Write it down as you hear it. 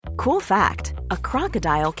Cool fact, a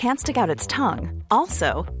crocodile can't stick out its tongue.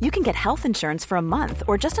 Also, you can get health insurance for a month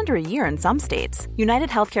or just under a year in some states. United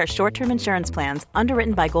Healthcare short-term insurance plans,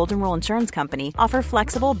 underwritten by Golden Rule Insurance Company, offer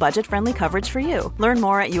flexible, budget-friendly coverage for you. Learn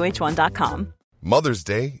more at uh1.com. Mother's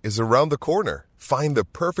Day is around the corner. Find the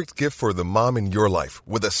perfect gift for the mom in your life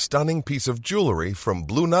with a stunning piece of jewelry from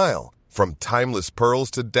Blue Nile. From timeless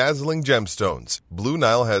pearls to dazzling gemstones, Blue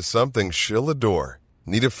Nile has something she'll adore.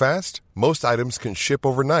 Need it fast? Most items can ship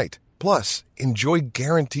overnight. Plus, enjoy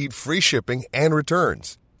guaranteed free shipping and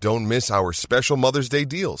returns. Don't miss our special Mother's Day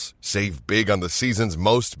deals. Save big on the season's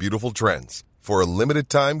most beautiful trends. For a limited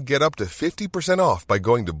time, get up to 50% off by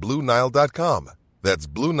going to BlueNile.com. That's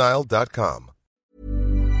BlueNile.com.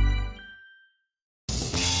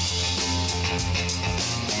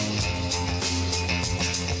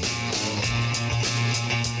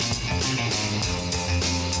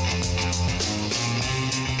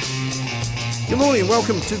 Good morning,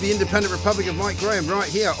 welcome to the Independent Republic of Mike Graham, right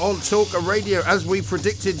here on Talk Radio. As we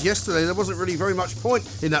predicted yesterday, there wasn't really very much point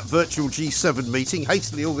in that virtual G7 meeting,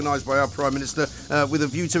 hastily organised by our Prime Minister, with a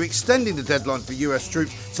view to extending the deadline for US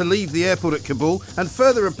troops to leave the airport at Kabul and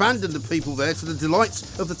further abandon the people there to the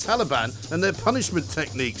delights of the Taliban and their punishment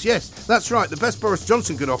techniques. Yes, that's right, the best Boris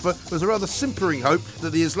Johnson could offer was a rather simpering hope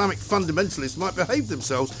that the Islamic fundamentalists might behave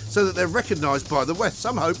themselves so that they're recognised by the West.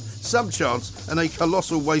 Some hope, some chance, and a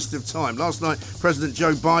colossal waste of time. Last night, President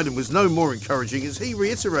Joe Biden was no more encouraging as he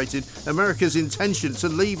reiterated America's intention to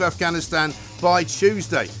leave Afghanistan by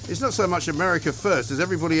Tuesday. It's not so much America first as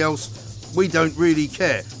everybody else. We don't really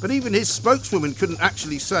care. But even his spokeswoman couldn't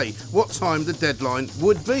actually say what time the deadline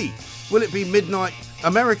would be. Will it be midnight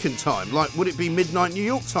American time? Like, would it be midnight New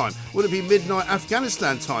York time? Would it be midnight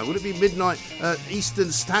Afghanistan time? Would it be midnight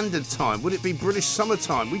Eastern Standard Time? Would it be British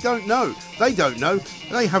summertime? We don't know. They don't know.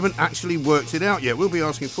 They haven't actually worked it out yet. We'll be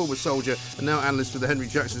asking former soldier and now analyst for the Henry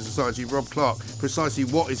Jackson Society, Rob Clark, precisely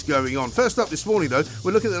what is going on. First up this morning, though,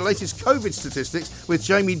 we're looking at the latest COVID statistics with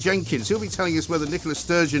Jamie Jenkins. He'll be telling us whether Nicola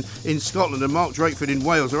Sturgeon in Scotland and Mark Drakeford in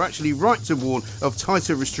Wales are actually right to warn of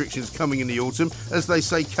tighter restrictions coming in the autumn. As they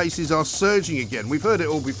say, cases are surging again. We've heard it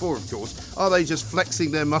all before, of course. Are they just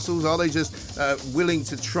flexing their muscles? Are they just willing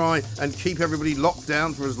to try and keep everybody locked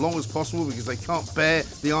down for as long as possible because they can't bear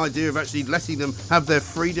the idea of actually letting them have their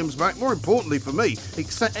freedoms back? More importantly for me,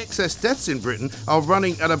 excess deaths in Britain are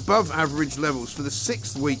running at above average levels for the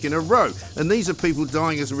 6th week in a row. And these are people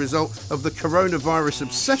dying as a result of the coronavirus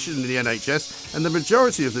obsession in the NHS, and the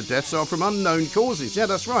majority of the deaths are from unknown causes. Yeah,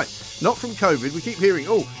 that's right. Not from COVID. We keep hearing,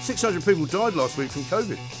 600 people died last week from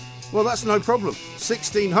COVID. Well, that's no problem.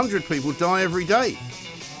 1,600 people die every day.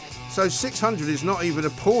 So 600 is not even a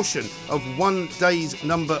portion of one day's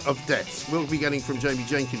number of deaths. We'll be getting from Jamie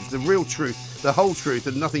Jenkins the real truth, the whole truth,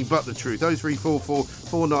 and nothing but the truth. 0344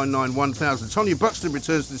 499 1000. Tonya Buxton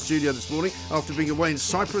returns to the studio this morning after being away in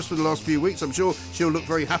Cyprus for the last few weeks. I'm sure she'll look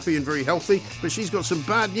very happy and very healthy, but she's got some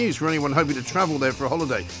bad news for anyone hoping to travel there for a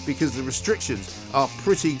holiday because the restrictions are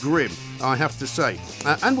pretty grim, I have to say.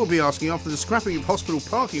 And we'll be asking, after the scrapping of hospital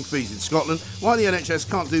parking fees in Scotland, why the NHS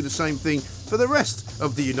can't do the same thing for the rest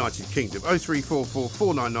of the United Kingdom. 0344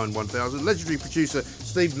 499 1000. Legendary producer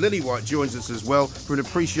Steve Lillywhite joins us as well for an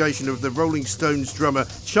appreciation of the Rolling Stones drummer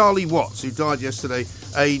Charlie Watts, who died yesterday,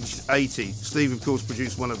 aged 80. Steve, of course,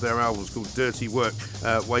 produced one of their albums called Dirty Work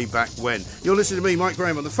way back when. You're listening to me, Mike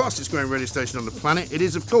Graham, on the fastest growing radio station on the planet. It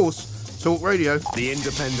is, of course, Talk Radio. The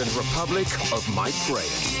Independent Republic of Mike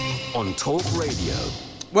Graham on Talk Radio.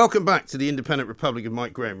 Welcome back to the Independent Republic of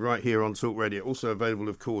Mike Graham, right here on Talk Radio. Also available,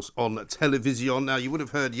 of course, on television. Now, you would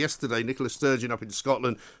have heard yesterday Nicola Sturgeon up in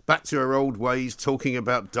Scotland, back to her old ways, talking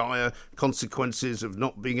about dire consequences of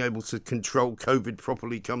not being able to control COVID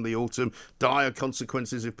properly come the autumn, dire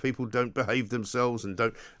consequences if people don't behave themselves and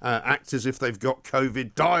don't act as if they've got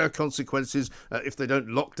COVID, dire consequences if they don't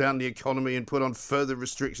lock down the economy and put on further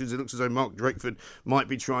restrictions. It looks as though Mark Drakeford might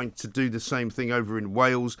be trying to do the same thing over in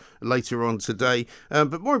Wales later on today.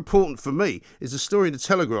 But more important for me is a story in the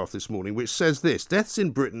Telegraph this morning which says this: deaths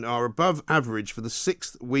in Britain are above average for the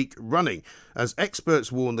 6th week running, as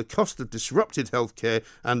experts warn the cost of disrupted healthcare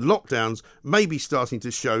and lockdowns may be starting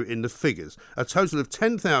to show in the figures. A total of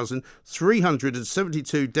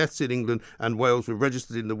 10,372 deaths in England and Wales were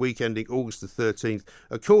registered in the week ending August the 13th,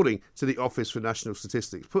 according to the Office for National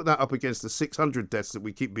Statistics. Put that up against the 600 deaths that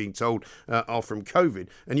we keep being told are from COVID,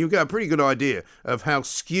 and you'll get a pretty good idea of how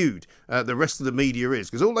skewed the rest of the media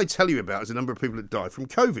is, because all they tell you about is the number of people that died from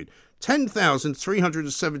COVID.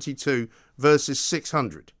 10,372 versus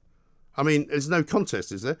 600. I mean, there's no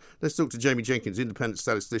contest, is there? Let's talk to Jamie Jenkins, independent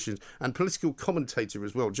statistician and political commentator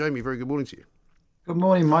as well. Jamie, very good morning to you. Good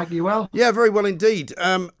morning, Mike. You well? Yeah, very well indeed.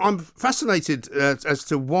 I'm fascinated as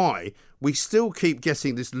to why we still keep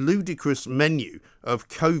getting this ludicrous menu of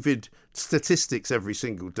COVID statistics every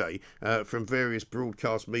single day from various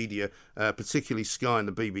broadcast media, particularly Sky and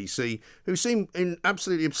the BBC, who seem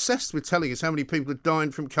absolutely obsessed with telling us how many people are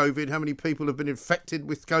dying from COVID, how many people have been infected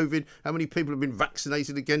with COVID, how many people have been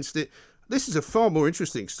vaccinated against it. This is a far more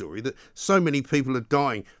interesting story, that so many people are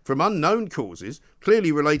dying from unknown causes, clearly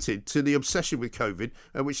related to the obsession with COVID,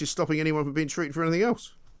 which is stopping anyone from being treated for anything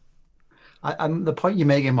else. The point you're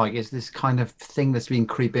making, Mike, is this kind of thing that's been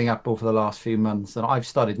creeping up over the last few months, and I've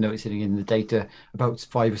started noticing in the data about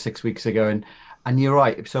 5 or 6 weeks ago. And you're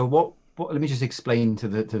right. So what? Let me just explain to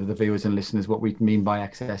the viewers and listeners what we mean by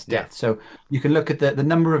excess deaths. So you can look at the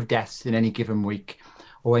number of deaths in any given week,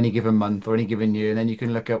 or any given month, or any given year, and then you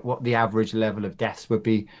can look at what the average level of deaths would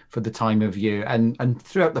be for the time of year. And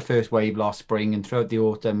throughout the first wave last spring, and throughout the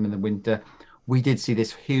autumn and the winter, we did see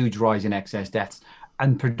this huge rise in excess deaths.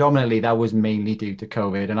 And predominantly that was mainly due to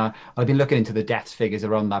COVID. And I've been looking into the deaths figures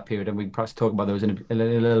around that period, and we can perhaps talk about those in a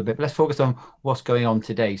little bit. But let's focus on what's going on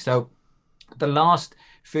today. So the last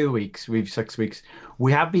few weeks, 6 weeks,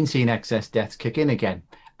 we have been seeing excess deaths kick in again.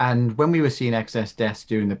 And when we were seeing excess deaths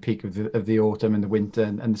during the peak of the autumn and the winter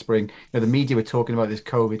and the spring, the media were talking about this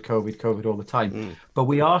COVID all the time. But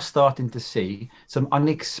we are starting to see some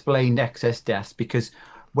unexplained excess deaths, because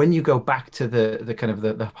when you go back to the kind of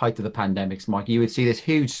the height of the pandemics, Mike, you would see this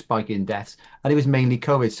huge spike in deaths, and it was mainly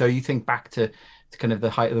COVID. So you think back to kind of the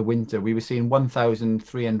height of the winter, we were seeing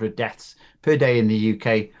 1,300 deaths per day in the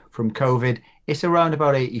UK from COVID. It's around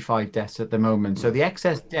about 85 deaths at the moment. So the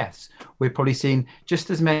excess deaths, we're probably seeing just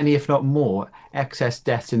as many, if not more, excess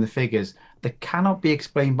deaths in the figures that cannot be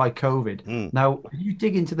explained by COVID. Now, if you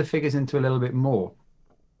dig into the figures into a little bit more,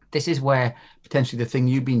 this is where potentially the thing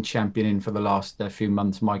you've been championing for the last few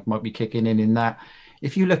months, Mike, might be kicking in that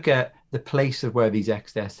if you look at the place of where these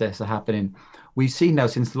excess deaths are happening, we've seen now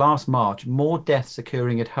since last March, more deaths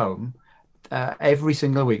occurring at home every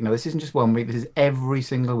single week. Now, this isn't just 1 week, this is every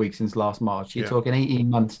single week since last March. You're talking 18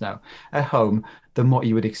 months now at home than what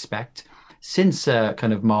you would expect. Since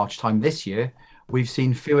kind of March time this year, we've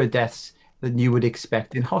seen fewer deaths than you would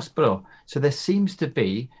expect in hospital. So there seems to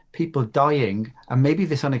be people dying, and maybe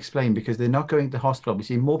this unexplained because they're not going to hospital. We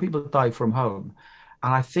see more people die from home.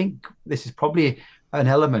 And I think this is probably an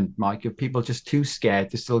element, Mike, of people just too scared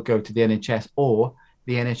to still go to the NHS, or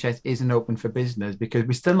the NHS isn't open for business because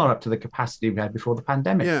we're still not up to the capacity we had before the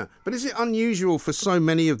pandemic. Yeah, but is it unusual for so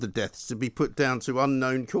many of the deaths to be put down to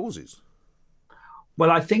unknown causes? Well,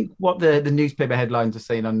 I think what the newspaper headlines are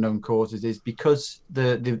saying, unknown causes, is because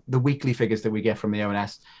the weekly figures that we get from the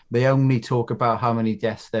ONS, they only talk about how many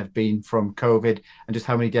deaths there have been from COVID and just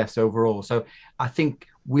how many deaths overall. So I think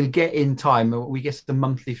we'll get in time, we get the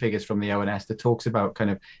monthly figures from the ONS that talks about kind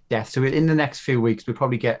of deaths. So in the next few weeks, we'll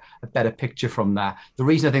probably get a better picture from that. The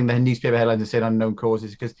reason I think the newspaper headlines are saying unknown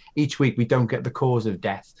causes is because each week we don't get the cause of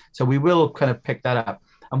death. So we will kind of pick that up.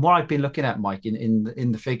 And what I've been looking at, Mike,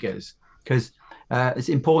 in the figures, because it's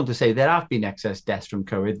important to say there have been excess deaths from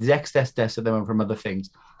COVID. There's excess deaths at the moment from other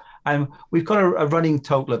things. And we've got a running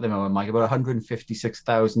total at the moment, Mike, about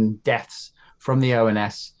 156,000 deaths from the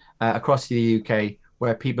ONS across the UK,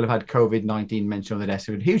 where people have had COVID-19 mentioned on the deaths.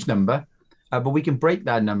 So a huge number, but we can break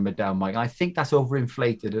that number down, Mike. And I think that's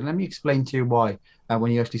overinflated. And let me explain to you why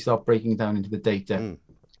when you actually start breaking down into the data.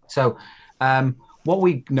 So what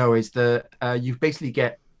we know is that you basically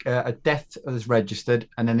get a death is registered,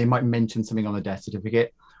 and then they might mention something on the death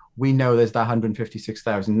certificate. We know there's that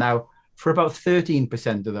 156,000. Now, for about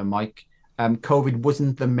 13% of them, Mike, COVID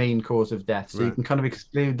wasn't the main cause of death. So you can kind of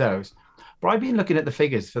exclude those. But I've been looking at the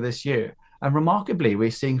figures for this year, and remarkably, we're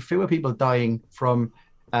seeing fewer people dying from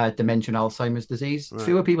dementia and Alzheimer's disease,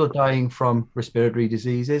 fewer people dying from respiratory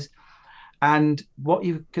diseases. And what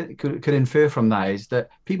you could infer from that is that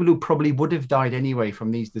people who probably would have died anyway from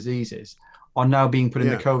these diseases are now being put in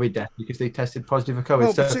the COVID death because they tested positive for COVID.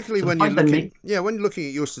 Well, particularly when you're looking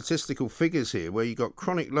at your statistical figures here, where you got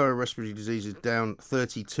chronic lower respiratory diseases down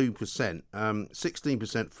 32%,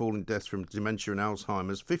 16% fall in deaths from dementia and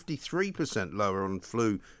Alzheimer's, 53% lower on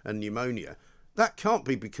flu and pneumonia. That can't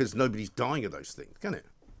be because nobody's dying of those things, can it?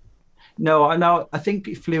 No, I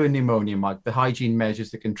think flu and pneumonia, Mike, the hygiene measures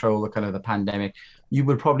to control the kind of the pandemic, you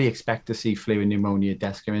would probably expect to see flu and pneumonia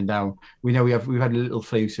deaths coming down. We know we've had a little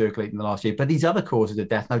flu circulating the last year, but these other causes of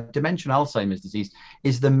death, now dementia and Alzheimer's disease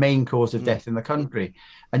is the main cause of death in the country.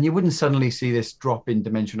 And you wouldn't suddenly see this drop in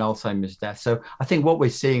dementia and Alzheimer's death. So I think what we're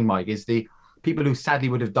seeing, Mike, is the people who sadly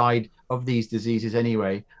would have died of these diseases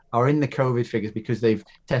anyway are in the COVID figures because they've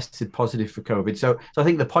tested positive for COVID. So I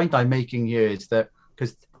think the point I'm making here is that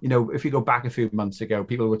because, if you go back a few months ago,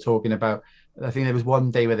 people were talking about, I think there was one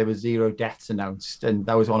day where there was 0 deaths announced, and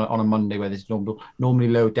that was on a Monday where there's normally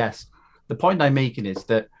low deaths. The point I'm making is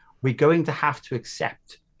that we're going to have to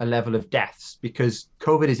accept a level of deaths because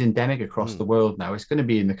COVID is endemic across the world now. It's going to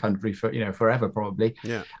be in the country for forever probably.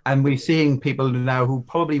 Yeah. And we're seeing people now who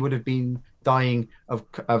probably would have been dying of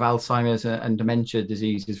Alzheimer's and dementia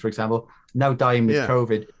diseases, for example, now dying with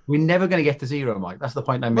COVID. We're never going to get to zero, Mike. That's the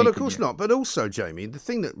point I'm making. Well, of course not. But also, Jamie, the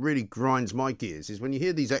thing that really grinds my gears is when you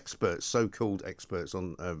hear these experts, so-called experts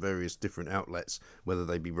on various different outlets, whether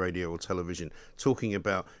they be radio or television, talking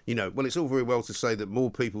about, well, it's all very well to say that more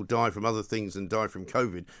people die from other things than die from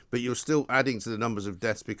COVID, but you're still adding to the numbers of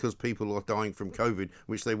deaths because people are dying from COVID,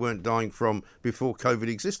 which they weren't dying from before COVID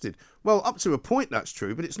existed. Well, up to a point that's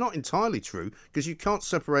true, but it's not entirely true because you can't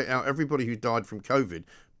separate out everybody who died from COVID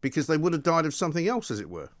because they would have died of something else, as it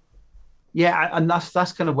were. Yeah, and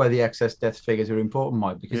that's kind of where the excess death figures are important,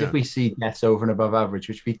 Mike, because if we see deaths over and above average,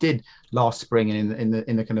 which we did last spring and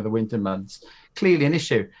in the kind of the winter months, clearly an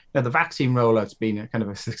issue. Now, the vaccine rollout's been a kind of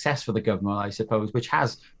a success for the government, I suppose, which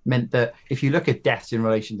has meant that if you look at deaths in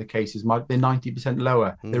relation to cases, Mike, they're 90%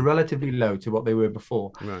 lower. They're relatively low to what they were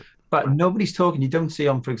before. Right. But nobody's talking. You don't see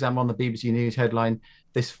for example, on the BBC News headline,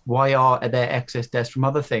 why are there excess deaths from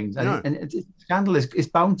other things? And the scandal is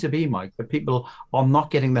bound to be, Mike, that people are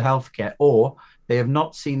not getting the healthcare or they have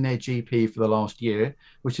not seen their GP for the last year,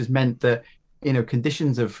 which has meant that,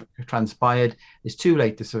 conditions have transpired. It's too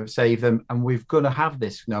late to sort of save them. And we're going to have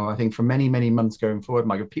this now, I think, for many, many months going forward,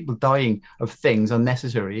 Mike, of people dying of things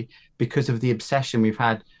unnecessary because of the obsession we've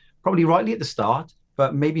had, probably rightly at the start,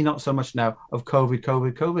 but maybe not so much now, of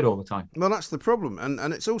COVID all the time. Well, that's the problem.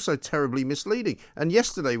 And it's also terribly misleading. And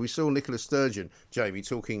yesterday we saw Nicola Sturgeon, Jamie,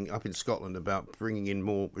 talking up in Scotland about bringing in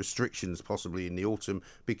more restrictions possibly in the autumn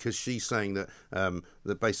because she's saying that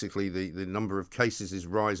that basically the number of cases is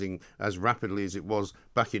rising as rapidly as it was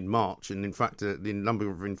back in March. And in fact, the number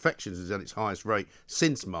of infections is at its highest rate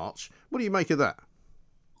since March. What do you make of that?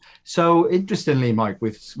 So interestingly, Mike,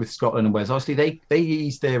 with Scotland and Wales, obviously they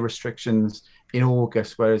eased their restrictions in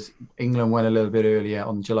August, whereas England went a little bit earlier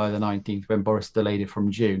on July the 19th when Boris delayed it from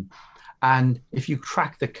June. And if you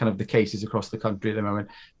track the kind of the cases across the country at the moment,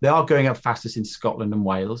 they are going up fastest in Scotland and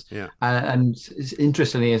Wales. Yeah. And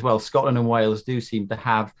interestingly as well, Scotland and Wales do seem to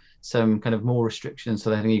have some kind of more restrictions.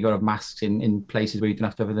 So I think you've got to have masks in places where you don't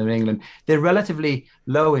have to have them in England. They're relatively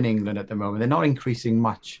low in England at the moment. They're not increasing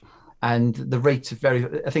much. And the rates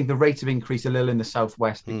I think the rates have increased a little in the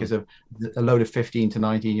southwest because of a load of 15 to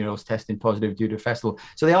 19-year-olds testing positive due to a festival.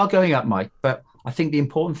 So they are going up, Mike. But I think the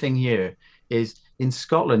important thing here is in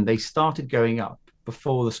Scotland, they started going up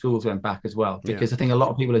before the schools went back as well, because I think a lot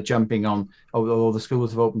of people are jumping on, the schools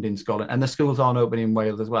have opened in Scotland and the schools aren't open in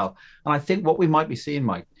Wales as well. And I think what we might be seeing,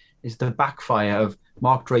 Mike, is the backfire of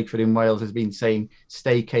Mark Drakeford in Wales has been saying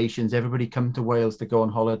staycations, everybody come to Wales to go on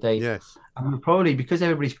holiday. Yes. And we're probably, because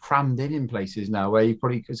everybody's crammed in places now where you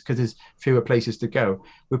probably, because there's fewer places to go,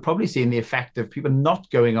 we're probably seeing the effect of people not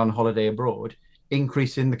going on holiday abroad,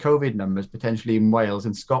 increasing the COVID numbers potentially in Wales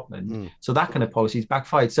and Scotland. So that kind of policy is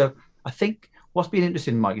backfired. So I think what's been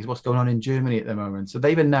interesting, Mike, is what's going on in Germany at the moment. So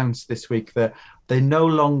they've announced this week that they're no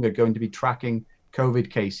longer going to be tracking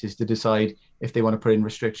COVID cases to decide if they want to put in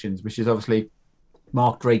restrictions, which is obviously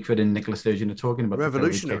Mark Drakeford and Nicola Sturgeon are talking about.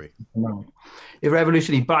 Revolutionary.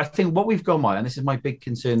 Revolutionary. But I think what we've got, Mike, and this is my big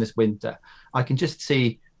concern this winter, I can just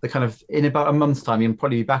see the kind of, in about a month's time, you'll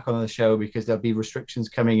probably be back on the show because there'll be restrictions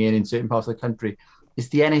coming in certain parts of the country, is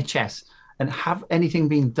the NHS. And have anything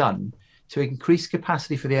been done to increase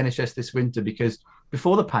capacity for the NHS this winter? Because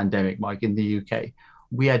before the pandemic, Mike, in the UK,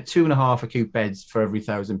 we had 2.5 acute beds for every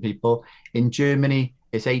 1,000 people. In Germany,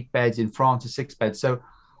 it's 8 beds. In France, it's 6 beds. So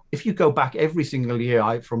if you go back every single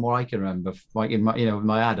year, from what I can remember, like in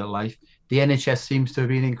my adult life, the NHS seems to have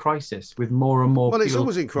been in crisis with more and more. Well, it's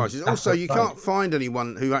always in crisis. Also, you can't find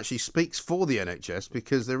anyone who actually speaks for the NHS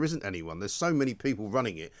because there isn't anyone. There's so many people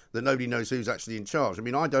running it that nobody knows who's actually in charge. I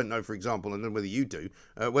mean, I don't know, for example, I don't know whether you do,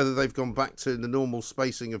 whether they've gone back to the normal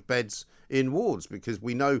spacing of beds in wards, because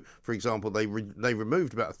we know, for example, they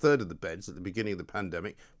removed about a third of the beds at the beginning of the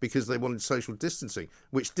pandemic because they wanted social distancing,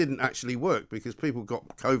 which didn't actually work because people got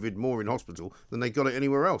COVID more in hospital than they got it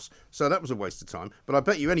anywhere else. So that was a waste of time. But I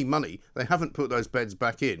bet you any money they haven't put those beds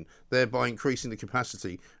back in, thereby increasing the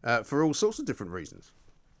capacity for all sorts of different reasons.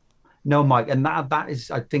 No, Mike, and that is,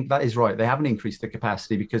 I think that is right. They haven't increased the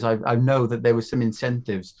capacity because I know that there were some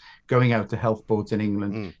incentives going out to health boards in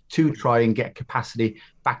England to try and get capacity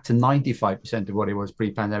back to 95% of what it was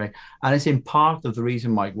pre-pandemic. And it's in part of the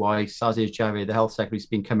reason, Mike, why Sajid Javid, the health secretary, has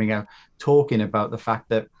been coming out talking about the fact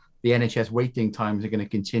that the NHS waiting times are going to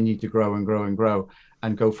continue to grow and grow and grow.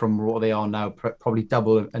 and go from what they are now, probably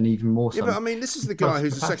double and even more. Yeah, but I mean, this is the guy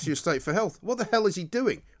who's the Secretary of State for Health. What the hell is he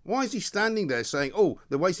doing? Why is he standing there saying, oh,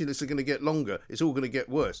 the waiting lists are going to get longer, it's all going to get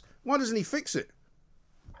worse? Why doesn't he fix it?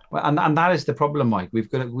 Well, and that is the problem, Mike. We've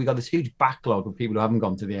got this huge backlog of people who haven't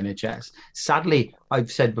gone to the NHS. Sadly,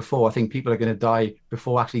 I've said before, I think people are going to die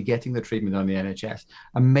before actually getting the treatment on the NHS.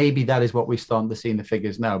 And maybe that is what we're starting to see in the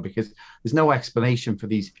figures now, because there's no explanation for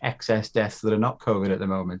these excess deaths that are not COVID at the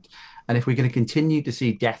moment. And if we're going to continue to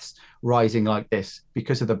see deaths rising like this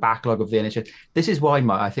because of the backlog of the NHS, this is why,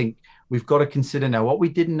 Mike, I think we've got to consider now what we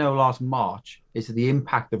didn't know last March is the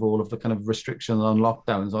impact of all of the kind of restrictions on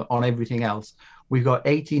lockdowns on everything else. We've got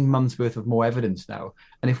 18 months worth of more evidence now.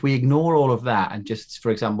 And if we ignore all of that and just,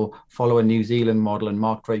 for example, follow a New Zealand model and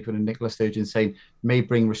Mark Draper and Nicola Sturgeon saying may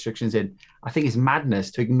bring restrictions in, I think it's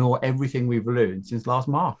madness to ignore everything we've learned since last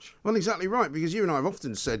March. Well, exactly right, because you and I have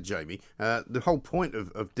often said, Jamie, the whole point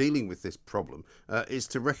of dealing with this problem is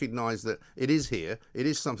to recognise that it is here, it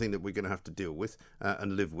is something that we're going to have to deal with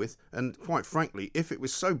and live with. And quite frankly, if it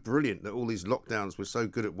was so brilliant that all these lockdowns were so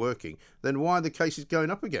good at working, then why are the cases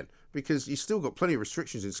going up again? Because you've still got plenty of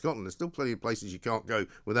restrictions in Scotland. There's still plenty of places you can't go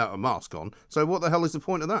without a mask on. So what the hell is the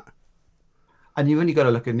point of that? And you only got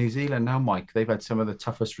to look at New Zealand now, Mike. They've had some of the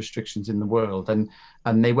toughest restrictions in the world. And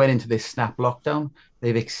they went into this snap lockdown.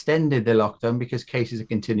 They've extended their lockdown because cases are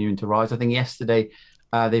continuing to rise. I think yesterday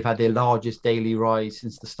they've had their largest daily rise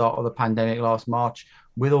since the start of the pandemic last March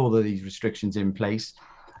with all of these restrictions in place.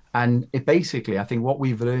 And it basically, I think what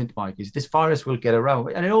we've learned, Mike, is this virus will get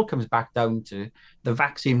around. And it all comes back down to the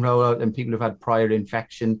vaccine rollout and people who've had prior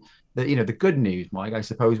infection. The good news, Mike, I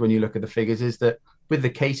suppose, when you look at the figures, is that with the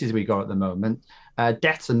cases we got at the moment,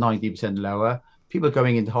 deaths are 90% lower. People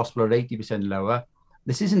going into hospital are 80% lower.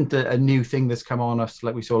 This isn't a new thing that's come on us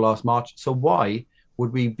like we saw last March. So why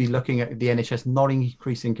would we be looking at the NHS not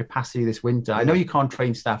increasing capacity this winter? I know you can't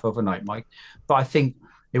train staff overnight, Mike, but I think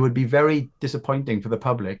it would be very disappointing for the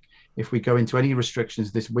public if we go into any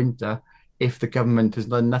restrictions this winter if the government has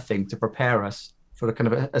done nothing to prepare us for a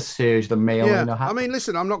kind of a surge that may or may not happen. I mean,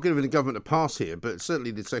 listen, I'm not giving the government a pass here, but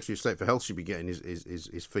certainly the Secretary of State for Health should be getting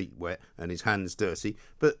his feet wet and his hands dirty.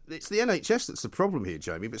 But it's the NHS that's the problem here,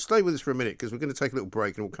 Jamie. But stay with us for a minute, because we're going to take a little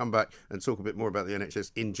break and we'll come back and talk a bit more about the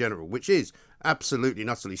NHS in general, which is absolutely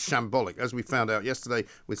and utterly shambolic, as we found out yesterday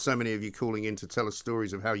with so many of you calling in to tell us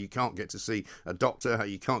stories of how you can't get to see a doctor, how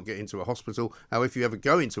you can't get into a hospital, how if you ever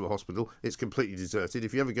go into a hospital, it's completely deserted.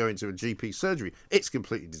 If you ever go into a GP surgery, it's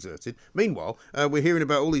completely deserted. Meanwhile, we're hearing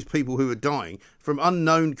about all these people who are dying from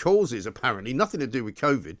unknown causes, apparently, nothing to do with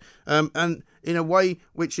COVID, and in a way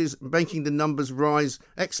which is making the numbers rise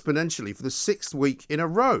exponentially for the 6th week in a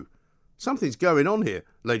row. Something's going on here,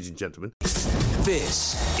 ladies and gentlemen.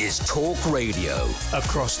 This is Talk Radio.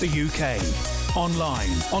 Across the UK, online,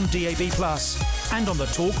 on DAB+, and on the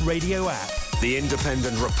Talk Radio app. The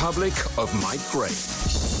Independent Republic of Mike Graham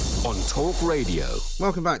on Talk Radio.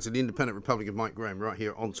 Welcome back to the Independent Republic of Mike Graham, right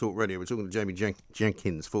here on Talk Radio. We're talking to Jamie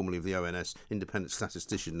Jenkins, formerly of the ONS, independent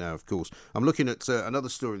statistician now, of course. I'm looking at another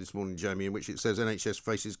story this morning, Jamie, in which it says NHS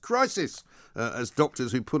faces crisis as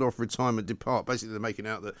doctors who put off retirement depart. Basically, they're making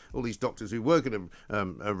out that all these doctors who were going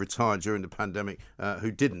to retire during the pandemic,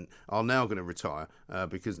 who didn't, are now going to retire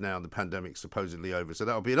because now the pandemic's supposedly over. So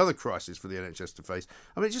that'll be another crisis for the NHS to face.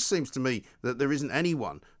 I mean, it just seems to me that there isn't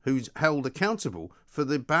anyone who's held accountable for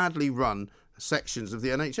the badly run sections of the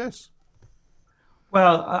NHS.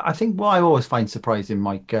 Well, I think what I always find surprising,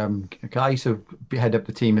 Mike, I used to head up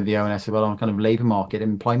the team at the ONS as well on kind of labour market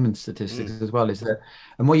employment statistics as well, is that,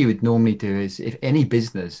 and what you would normally do is if any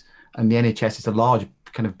business, and the NHS is a large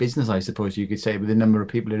kind of business, I suppose you could say, with the number of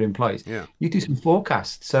people it employs, you do some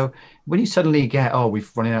forecasts. So when you suddenly get, we're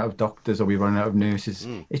running out of doctors or we're running out of nurses,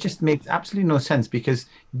 it just makes absolutely no sense, because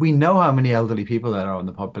we know how many elderly people there are in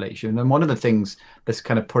the population. And one of the things that's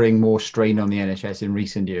kind of putting more strain on the NHS in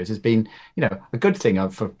recent years has been, a good thing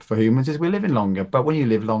for humans is we're living longer. But when you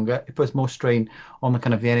live longer, it puts more strain on the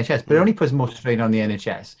kind of the NHS. But it only puts more strain on the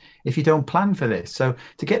NHS if you don't plan for this. So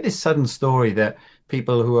to get this sudden story that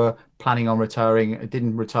people who are planning on retiring,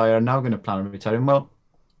 didn't retire, are now going to plan on retiring. Well,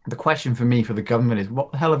 the question for me, for the government, is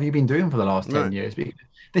what the hell have you been doing for the last 10 years? Because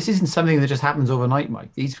this isn't something that just happens overnight,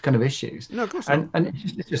 Mike, these kind of issues. No, of course not. And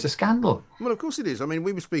it's just a scandal. Well, of course it is. I mean,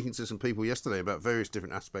 we were speaking to some people yesterday about various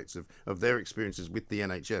different aspects of their experiences with the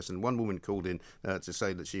NHS. And one woman called in to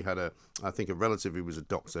say that she had a relative who was a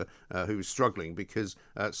doctor who was struggling because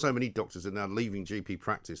so many doctors are now leaving GP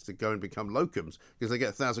practice to go and become locums because they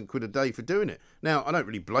get £1,000 a day for doing it. Now, I don't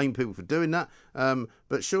really blame people for doing that.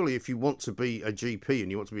 But surely if you want to be a GP and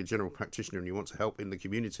you want to be a general practitioner and you want to help in the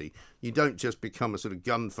community, you don't just become a sort of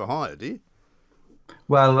gun for hire, do you?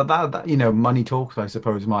 Well, money talks, I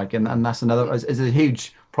suppose, Mike, and that's another is a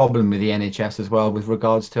huge problem with the NHS as well. With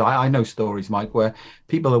regards to, I know stories, Mike, where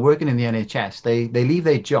people are working in the NHS, they leave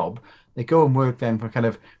their job, they go and work then for kind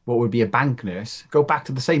of what would be a bank nurse, go back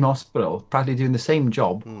to the same hospital, practically doing the same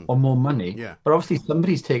job on more money, Yeah. but obviously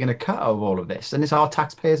somebody's taking a cut of all of this, and it's our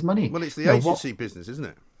taxpayers' money. Well, it's the agency business, isn't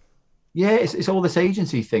it? Yeah, it's all this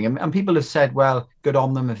agency thing. And people have said, well, good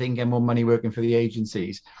on them. I think get more money working for the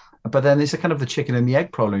agencies. But then it's a kind of the chicken and the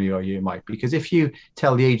egg problem you might, because if you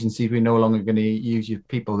tell the agencies we're no longer going to use your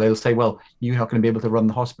people, they'll say, well, you're not going to be able to run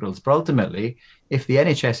the hospitals. But ultimately, if the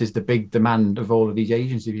NHS is the big demand of all of these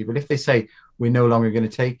agency people, if they say we're no longer going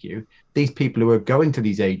to take you, these people who are going to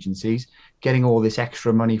these agencies, getting all this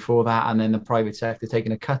extra money for that, and then the private sector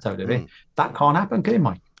taking a cut out of it, that can't happen, can it,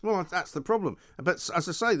 Mike? Well, that's the problem. But as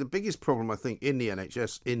I say, the biggest problem, I think, in the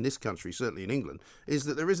NHS, in this country, certainly in England, is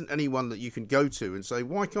that there isn't anyone that you can go to and say,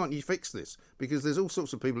 why can't you fix this? Because there's all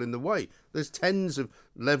sorts of people in the way. There's tens of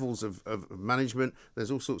levels of management. There's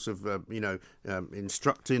all sorts of,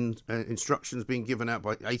 instructions being given out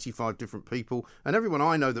by 85 different people. And everyone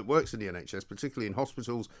I know that works in the NHS, particularly in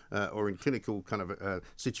hospitals or in clinical kind of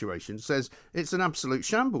situations, says it's an absolute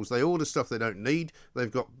shambles. They order stuff they don't need. They've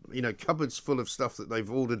got, cupboards full of stuff that they've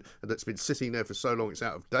ordered that's been sitting there for so long it's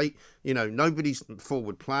out of date. Nobody's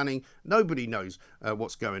forward planning. Nobody knows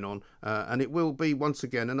what's going on, and it will be once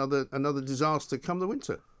again another disaster come the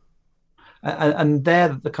winter. And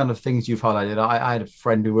they're the kind of things you've highlighted. I had a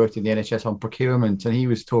friend who worked in the NHS on procurement, and he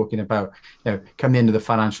was talking about, come the end of the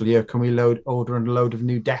financial year, can we order a load of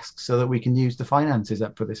new desks so that we can use the finances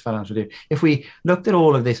up for this financial year? If we looked at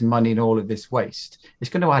all of this money and all of this waste, it's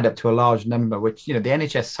going to add up to a large number, which, the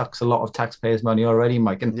NHS sucks a lot of taxpayers' money already,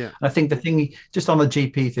 Mike. And I think the thing, just on the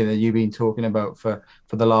GP thing that you've been talking about for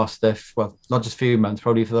the last, not just few months,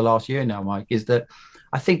 probably for the last year now, Mike, is that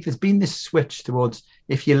I think there's been this switch towards,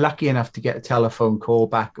 if you're lucky enough to get a telephone call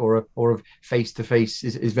back or a face-to-face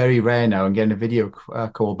is very rare now, and getting a video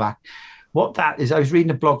call back. What that is, I was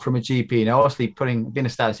reading a blog from a GP, and obviously being a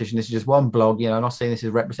statistician, this is just one blog, I'm not saying this is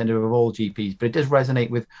representative of all GPs, but it does resonate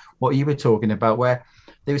with what you were talking about, where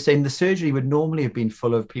they were saying the surgery would normally have been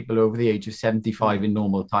full of people over the age of 75 in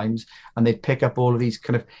normal times, and they'd pick up all of these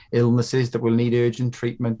kind of illnesses that will need urgent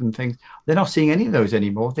treatment and things. They're not seeing any of those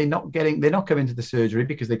anymore. They're not coming to the surgery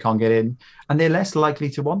because they can't get in, and they're less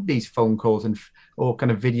likely to want these phone calls or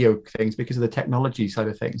kind of video things because of the technology side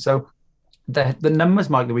of things. So the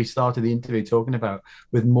numbers, Mike, that we started the interview talking about,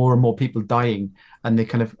 with more and more people dying, and they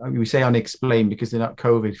kind of, we say unexplained because they're not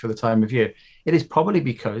COVID for the time of year, it is probably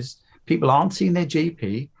because people aren't seeing their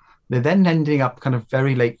GP. They're then ending up kind of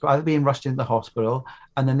very late, either being rushed into the hospital,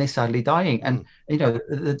 and then they're sadly dying. And,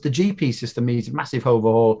 the GP system needs a massive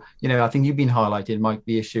overhaul. I think you've been highlighting, Mike,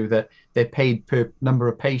 the issue that they're paid per number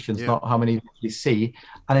of patients, not how many you see.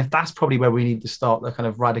 And if that's probably where we need to start the kind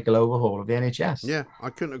of radical overhaul of the NHS. Yeah, I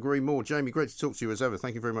couldn't agree more. Jamie, great to talk to you as ever.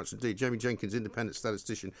 Thank you very much indeed. Jamie Jenkins, independent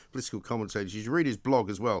statistician, political commentator. You should read his blog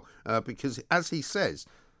as well, because as he says,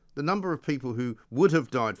 the number of people who would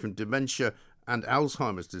have died from dementia and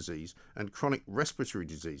Alzheimer's disease and chronic respiratory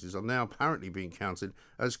diseases are now apparently being counted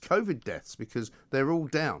as COVID deaths, because they're all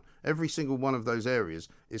down. Every single one of those areas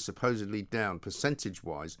is supposedly down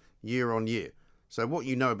percentage-wise year on year. So what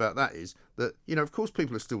you know about that is that, of course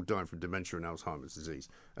people are still dying from dementia and Alzheimer's disease,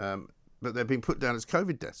 but they're being put down as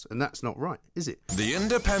COVID deaths, and that's not right, is it? The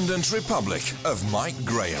Independent Republic of Mike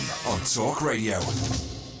Graham on Talk Radio.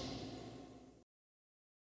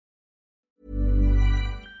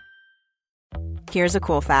 Here's a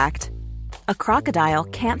cool fact. A crocodile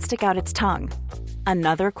can't stick out its tongue.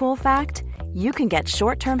 Another cool fact, you can get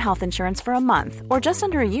short-term health insurance for a month or just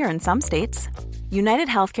under a year in some states. United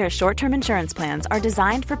Healthcare short-term insurance plans are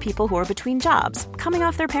designed for people who are between jobs, coming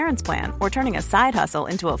off their parents' plan, or turning a side hustle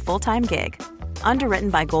into a full-time gig. Underwritten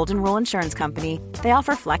by Golden Rule Insurance Company, they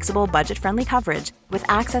offer flexible, budget-friendly coverage with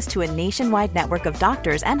access to a nationwide network of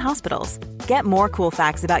doctors and hospitals. Get more cool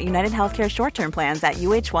facts about United Healthcare short-term plans at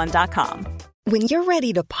uh1.com. When you're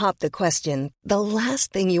ready to pop the question, the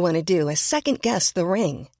last thing you want to do is second-guess the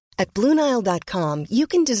ring. At BlueNile.com, you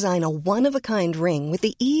can design a one-of-a-kind ring with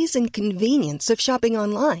the ease and convenience of shopping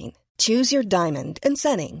online. Choose your diamond and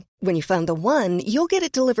setting. When you find the one, you'll get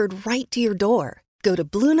it delivered right to your door. Go to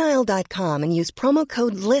BlueNile.com and use promo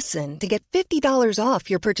code LISTEN to get $50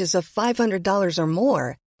 off your purchase of $500 or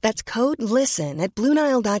more. That's code LISTEN at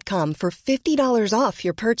BlueNile.com for $50 off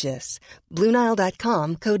your purchase.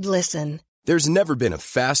 BlueNile.com, code LISTEN. There's never been a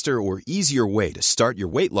faster or easier way to start your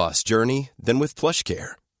weight loss journey than with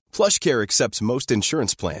PlushCare. PlushCare accepts most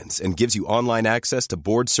insurance plans and gives you online access to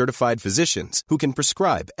board-certified physicians who can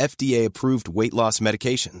prescribe FDA-approved weight loss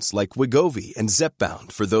medications like Wegovy and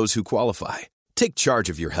Zepbound for those who qualify. Take charge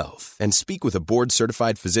of your health and speak with a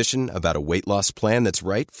board-certified physician about a weight loss plan that's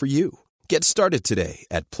right for you. Get started today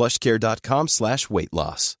at plushcare.com/weight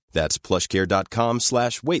loss. That's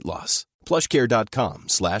plushcare.com/weight loss.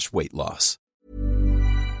 plushcare.com/weight loss.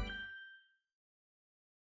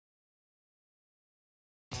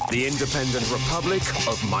 The Independent Republic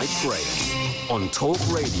of Mike Graham on Talk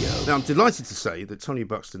Radio. Now, I'm delighted to say that Tonya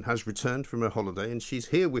Buxton has returned from her holiday and she's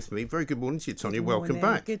here with me. Very good morning to you, Tonya. Welcome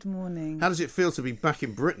back. Good morning. How does it feel to be back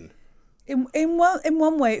in Britain? In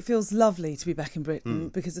one way, it feels lovely to be back in Britain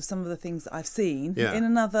because of some of the things that I've seen. Yeah. In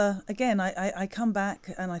another, again, I come back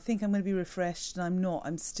and I think I'm going to be refreshed, and I'm not.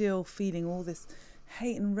 I'm still feeling all this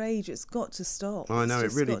hate and rage. It's got to stop. I know,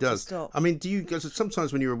 it really does. Stop. I mean, because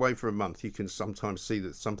sometimes when you're away for a month, you can sometimes see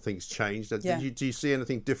that something's changed. Yeah. Do you see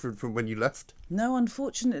anything different from when you left? No,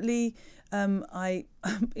 unfortunately, one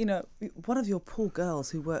of your poor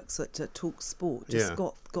girls who works at Talk Sport just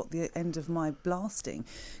got the end of my blasting,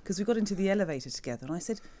 because we got into the elevator together and I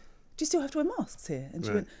said, do you still have to wear masks here? And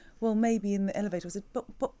she went, well, maybe in the elevator. I said, but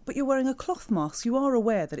you're wearing a cloth mask. You are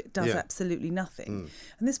aware that it does absolutely nothing.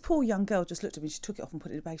 And this poor young girl just looked at me. She took it off and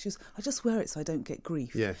put it in a bag. She goes, I just wear it so I don't get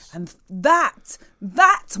grief. Yes. And that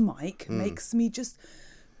Mike, makes me just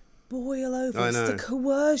boil over. I It's know. the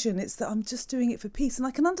coercion. It's that I'm just doing it for peace. And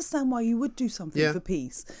I can understand why you would do something for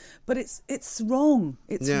peace. But it's wrong.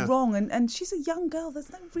 It's wrong. And she's a young girl. There's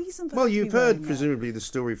no reason for her Well, to be you've wearing heard that. presumably the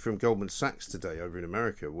story from Goldman Sachs today over in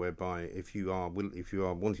America, whereby if you are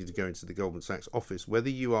wanting to go into the Goldman Sachs office, whether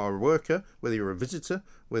you are a worker, whether you're a visitor,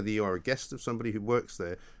 whether you are a guest of somebody who works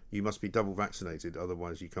there, you must be double vaccinated,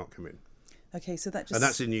 otherwise you can't come in. Okay, so that just... And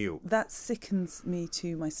that's in New York. That sickens me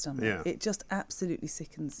to my stomach. Yeah. It just absolutely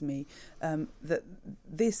sickens me that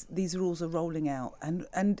these rules are rolling out.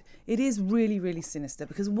 And it is really, really sinister,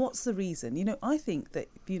 because what's the reason? I think that,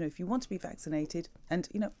 if you want to be vaccinated, and,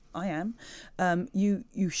 I am,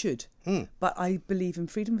 you should. But I believe in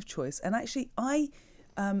freedom of choice. And actually,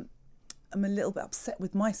 I'm a little bit upset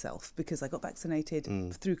with myself because I got vaccinated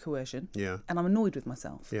through coercion, and I'm annoyed with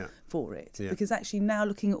myself for it, because actually now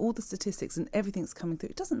looking at all the statistics and everything that's coming through,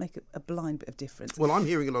 it doesn't make a blind bit of difference. Well, I'm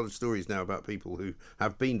hearing a lot of stories now about people who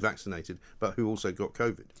have been vaccinated but who also got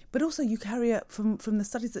COVID. But also you carry from the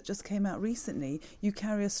studies that just came out recently, you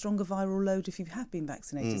carry a stronger viral load if you have been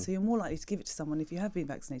vaccinated, so you're more likely to give it to someone if you have been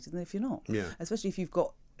vaccinated than if you're not, especially if you've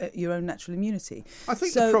got your own natural immunity. I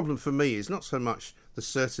think the problem for me is not so much the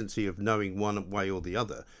certainty of knowing one way or the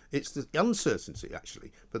other, it's the uncertainty,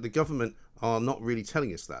 actually. But the government are not really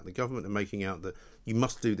telling us that. The government are making out that you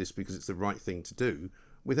must do this because it's the right thing to do,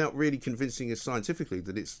 without really convincing us scientifically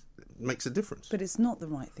that it makes a difference. But it's not the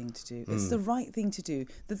right thing to do. It's the right thing to do.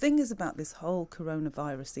 The thing is about this whole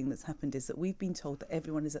coronavirus thing that's happened is that we've been told that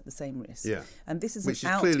everyone is at the same risk. Yeah. And this is Which an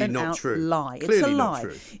is out clearly and not out true. lie. Clearly it's a not lie.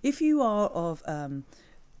 true. If you are of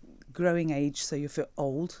growing age, so you feel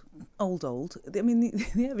old. I mean,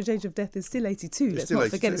 the average age of death is still 82. Let's not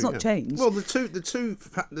forget, it's not changed. Well,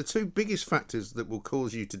 the two biggest factors that will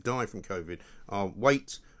cause you to die from COVID are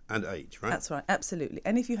weight and age, right? That's right, absolutely.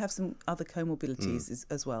 And if you have some other comorbidities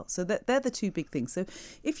as well. So they're the two big things. So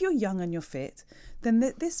if you're young and you're fit, then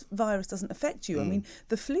this virus doesn't affect you. I mean,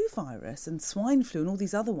 the flu virus and swine flu and all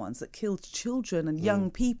these other ones that killed children and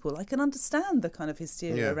young people, I can understand the kind of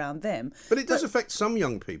hysteria around them. But it does affect some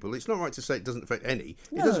young people. It's not right to say it doesn't affect any.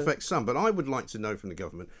 No. It does affect some. But I would like to know from the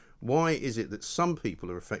government, why is it that some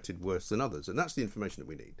people are affected worse than others? And that's the information that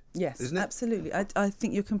we need. Yes, isn't it? Absolutely. I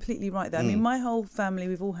think you're completely right there. I mean, my whole family,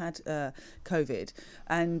 we've all had COVID,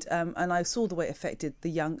 and I saw the way it affected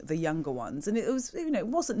the younger ones, and it was, it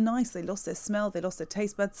wasn't nice. They lost their smell, they lost their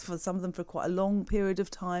taste buds, for some of them for quite a long period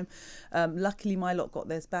of time. Luckily, my lot got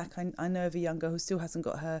theirs back. I know of a young girl who still hasn't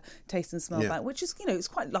got her taste and smell back, which is, it's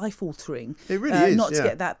quite life altering. It really is, not to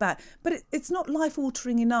get that back, but it's not life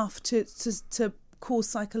altering enough to cause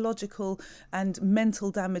psychological and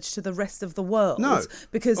mental damage to the rest of the world. No,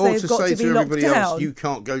 because or they've to got say to be to locked everybody down. else, you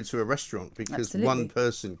can't go to a restaurant because Absolutely. one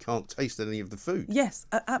person can't taste any of the food. Yes,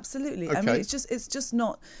 absolutely. I mean, it's just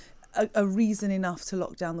not a reason enough to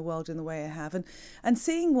lock down the world in the way I have. And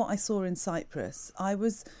seeing what I saw in Cyprus,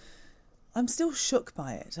 I'm still shook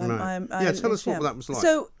by it. Tell us what that was like.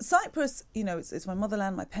 So Cyprus, it's my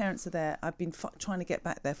motherland. My parents are there. I've been trying to get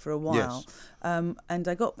back there for a while, and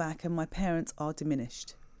I got back, and my parents are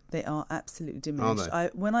diminished. They are absolutely diminished. Are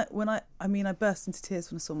they? I burst into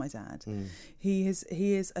tears when I saw my dad. He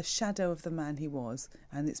is a shadow of the man he was,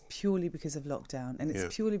 and it's purely because of lockdown, and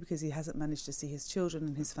it's purely because he hasn't managed to see his children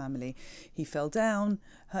and his family. He fell down.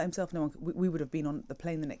 hurt himself. No one. We would have been on the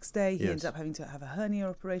plane the next day. He ended up having to have a hernia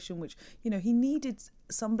operation, which, he needed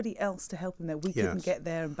somebody else to help him there. We couldn't get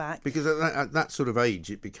there and back. Because at that sort of age,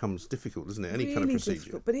 it becomes difficult, doesn't it? Any really kind of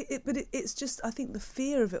procedure. Difficult. But it's just, I think the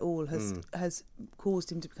fear of it all has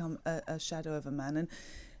caused him to become a shadow of a man.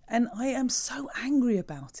 And I am so angry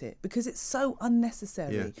about it because it's so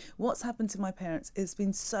unnecessary. Yeah. What's happened to my parents has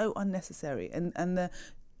been so unnecessary. And the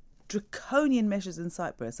draconian measures in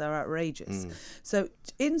Cyprus are outrageous. So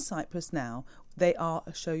in Cyprus now, they are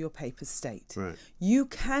a show your papers state. Right. You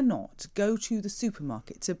cannot go to the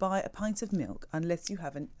supermarket to buy a pint of milk unless you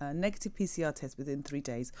have a negative PCR test within 3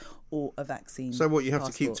 days or a vaccine. So what, you have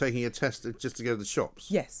passport. to keep taking a test just to go to the shops?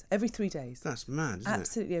 Yes, every 3 days. That's mad, isn't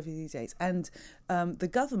Absolutely every 3 days. And the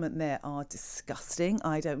government there are disgusting.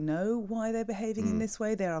 I don't know why they're behaving in this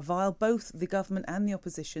way. They are vile. Both the government and the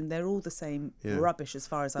opposition, they're all the same rubbish as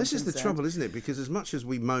far as I'm concerned. This is the trouble, isn't it? Because as much as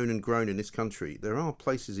we moan and groan in this country, there are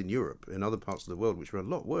places in Europe, in other parts of the world, which are a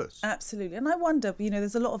lot worse. Absolutely. And I wonder,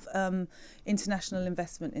 there's a lot of international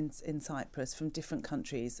investment in Cyprus from different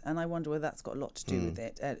countries, and I wonder whether that's got a lot to do with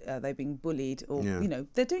it. Are they being bullied, or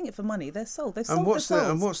they're doing it for money? They're sold. They've sold their souls.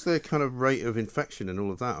 And what's their kind of rate of infection and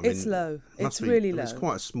all of that? It's low. It's really low. It's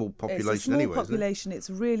quite a small population it's a small anyway. Population. It's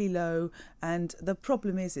really low, and the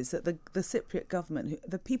problem is that the Cypriot government,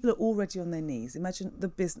 the people are already on their knees. Imagine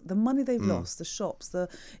the money they've lost, the shops.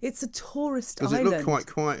 It's a tourist island. Because it looked quite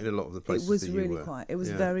quiet in a lot of the places. It was really quiet. It was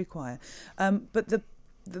very quiet. But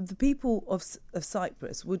the people of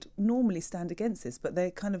Cyprus would normally stand against this, but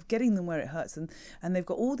they're kind of getting them where it hurts, and they've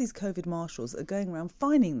got all these COVID marshals that are going around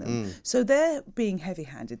fining them. So they're being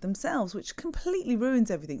heavy-handed themselves, which completely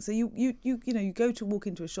ruins everything. So you go to walk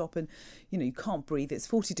into a shop and you can't breathe. It's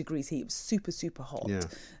 40 degrees heat. It's super, super hot,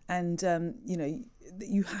 and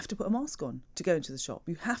you have to put a mask on to go into the shop.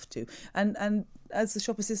 You have to, and as the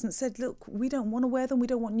shop assistant said, look, we don't want to wear them. We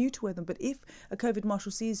don't want you to wear them. But if a COVID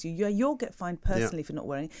marshal sees you, you'll get fined personally for not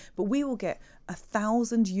wearing it. But we will get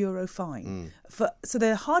 €1,000 fine. So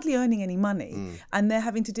they're hardly earning any money, and they're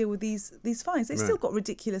having to deal with these fines. They've still got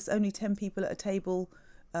ridiculous, only 10 people at a table.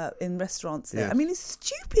 In restaurants there. I mean, it's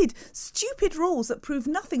stupid rules that prove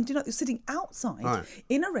nothing. You're sitting outside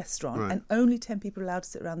in a restaurant and only 10 people are allowed to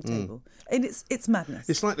sit around the table. And it's madness.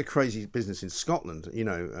 It's like the crazy business in Scotland.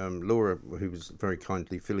 Laura, who was very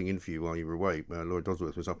kindly filling in for you while you were away, Laura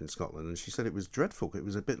Dodsworth, was up in Scotland, and she said it was dreadful. It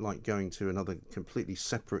was a bit like going to another completely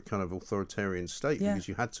separate kind of authoritarian state because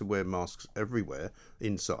you had to wear masks everywhere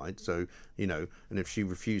inside. So, and if she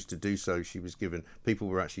refused to do so, she was given, people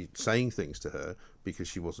were actually saying things to her because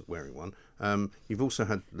she wasn't wearing one. You've also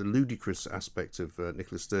had the ludicrous aspect of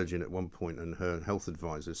Nicola Sturgeon at one point and her health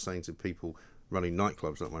advisors saying to people running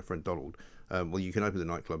nightclubs like my friend Donald, well, you can open the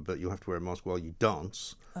nightclub, but you'll have to wear a mask while you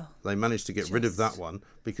dance. They managed to get rid of that one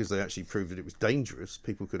because they actually proved that it was dangerous.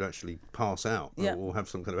 People could actually pass out or have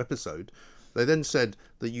some kind of episode. They then said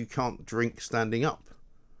that you can't drink standing up,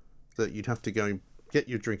 that you'd have to go and get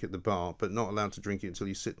your drink at the bar, but not allowed to drink it until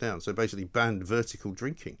you sit down. So basically banned vertical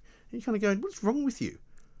drinking. And you're kind of going, what's wrong with you?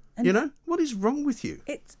 What is wrong with you?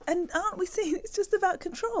 And aren't we seeing it's just about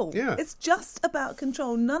control? Yeah. It's just about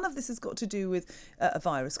control. None of this has got to do with a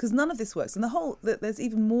virus, because none of this works. And there's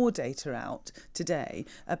even more data out today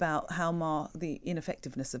about how the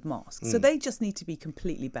ineffectiveness of masks. So they just need to be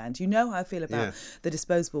completely banned. You know how I feel about the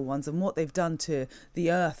disposable ones and what they've done to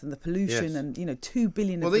the earth and the pollution and 2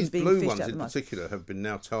 billion of them being fished out of the Well, these blue ones in mask. particular have been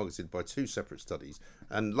now targeted by 2 separate studies,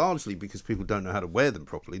 and largely because people don't know how to wear them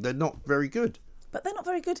properly. They're not very good. But they're not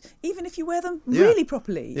very good, even if you wear them really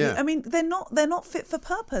properly. Yeah. I mean, they're not fit for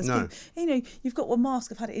purpose. No. You've got one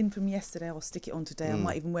mask. I've had it in from yesterday. I'll stick it on today. I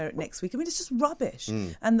might even wear it next week. I mean, it's just rubbish.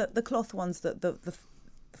 And the cloth ones, that the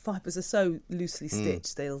fibres are so loosely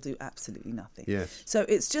stitched, they'll do absolutely nothing. Yes. So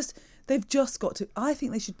it's just, they've just got to, I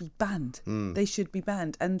think they should be banned. They should be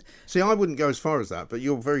banned. And see, I wouldn't go as far as that, but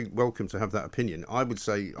you're very welcome to have that opinion. I would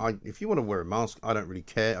say, if you want to wear a mask, I don't really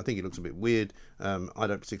care. I think it looks a bit weird. I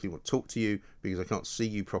don't particularly want to talk to you because I can't see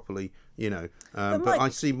you properly, But I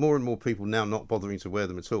see more and more people now not bothering to wear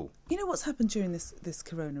them at all. You know what's happened during this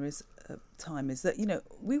corona time is that,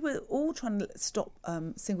 we were all trying to stop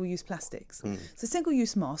single-use plastics. So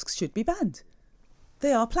single-use masks should be banned.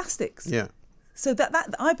 They are plastics. Yeah. So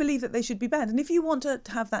that I believe that they should be banned. And if you want to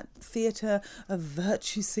have that theatre of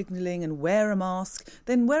virtue signalling and wear a mask,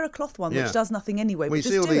 then wear a cloth one, which does nothing anyway. Well, you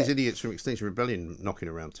just see all do these it. idiots from Extinction Rebellion knocking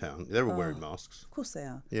around town. They're all wearing masks. Of course they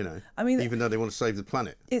are. I mean, even though they want to save the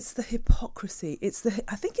planet. It's the hypocrisy.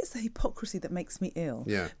 I think it's the hypocrisy that makes me ill.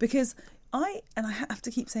 Yeah. Because I have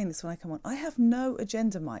to keep saying this when I come on, I have no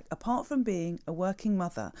agenda, Mike, apart from being a working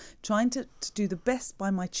mother, trying to do the best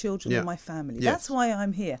by my children and my family. Yes. That's why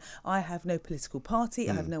I'm here. I have no political party.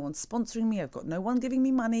 I have no one sponsoring me. I've got no one giving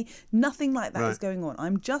me money. Nothing like that is going on.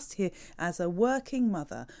 I'm just here as a working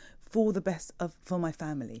mother for the best for my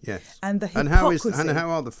family. Yes. And the hypocrisy. And how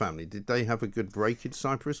are the family? Did they have a good break in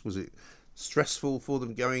Cyprus? Was it stressful for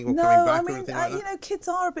them going or coming back or anything like that? You know, kids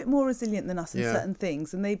are a bit more resilient than us in certain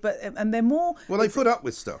things, and they're more. Well, they put up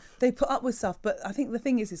with stuff. They put up with stuff, but I think the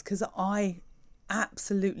thing is because I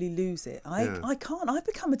absolutely lose it. I can't. I've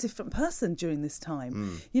become a different person during this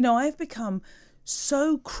time. You know, I've become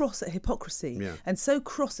so cross at hypocrisy and so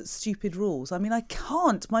cross at stupid rules. I mean, I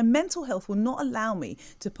can't. My mental health will not allow me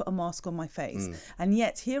to put a mask on my face. And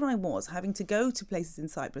yet here I was having to go to places in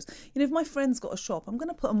Cyprus. You know, if my friend's got a shop, I'm going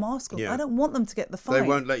to put a mask on. Yeah. I don't want them to get the fine. They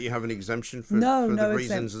won't let you have an exemption for the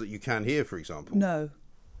reasons that you can here, for example. No.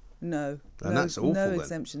 That's awful. No then.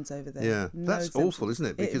 exemptions over there. Yeah, no that's exemptions. awful, isn't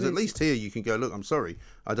it? Because at least here you can go, look, I'm sorry,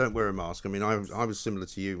 I don't wear a mask. I mean, I was similar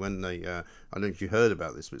to you when they, I don't know if you heard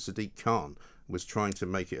about this, but Sadiq Khan was trying to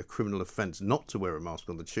make it a criminal offence not to wear a mask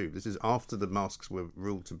on the tube. This is after the masks were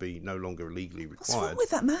ruled to be no longer legally required. What's wrong with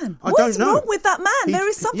that man? What's wrong with that man? There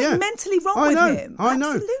is something mentally wrong with him. I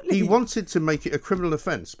know. Absolutely. He wanted to make it a criminal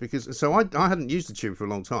offence because. So I hadn't used the tube for a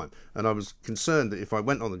long time, and I was concerned that if I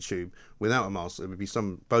went on the tube without a mask, there would be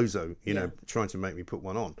some bozo, you know, trying to make me put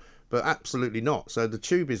one on. But absolutely not. So the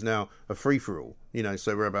tube is now a free-for-all, you know,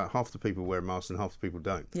 so we're about half the people wear masks and half the people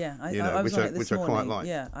don't. Yeah, I was on it this morning. I quite like.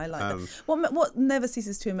 Yeah, I like that. What never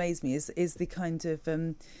ceases to amaze me is the kind of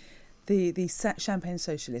the champagne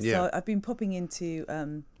socialists. Yeah. So I've been popping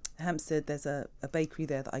into Hampstead. There's a bakery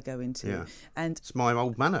there that I go into, and it's my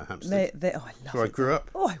old manor, Hampstead. I love it. Where I grew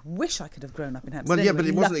up. Oh, I wish I could have grown up in Hampstead. Well, yeah, anyway, but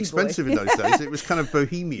it wasn't expensive in those days. It was kind of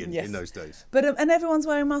bohemian in those days. But and everyone's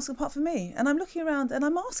wearing masks apart from me, and I'm looking around and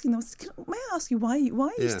I'm asking them, may I ask you why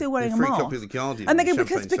are you still wearing a mask? Free copy of the Guardian. And they go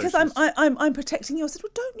because I'm protecting you. I said,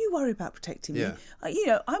 well, don't you worry about protecting me. You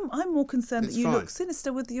know, I'm more concerned that you look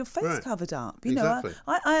sinister with your face covered up. You know,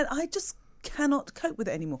 I just cannot cope with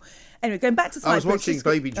it anymore. Anyway, going back to Cyprus. I was watching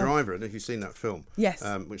Baby Driver. I don't know if you've seen that film. Yes.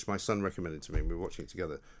 Which my son recommended to me. We were watching it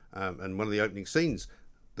together. And one of the opening scenes,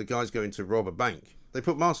 the guy's going to rob a bank. They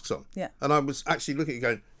put masks on. Yeah. And I was actually looking at it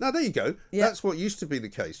going, no, there you go. Yeah. That's what used to be the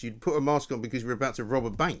case. You'd put a mask on because you were about to rob a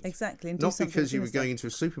bank. Exactly. And not because you were going into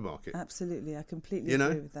a supermarket. Absolutely. I completely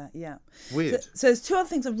agree with that. Yeah. Weird. So there's two other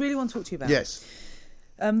things I really want to talk to you about. Yes.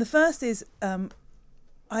 The first is...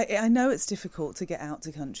 I know it's difficult to get out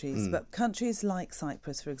to countries, but countries like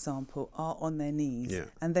Cyprus, for example, are on their knees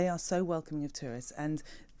and they are so welcoming of tourists. And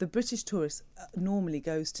the British tourist normally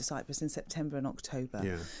goes to Cyprus in September and October.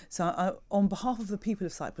 Yeah. So on behalf of the people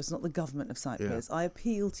of Cyprus, not the government of Cyprus, I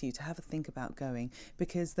appeal to you to have a think about going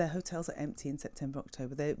because their hotels are empty in September,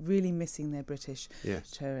 October. They're really missing their British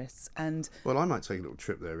tourists. And well, I might take a little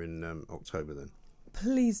trip there in October then.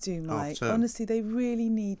 Please do, Mike. Honestly, they really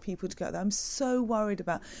need people to go out there. I'm so worried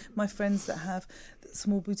about my friends that have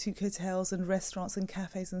small boutique hotels and restaurants and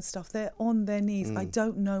cafes and stuff. They're on their knees. I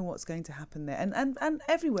don't know what's going to happen there. And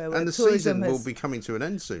everywhere where and the season will be coming to an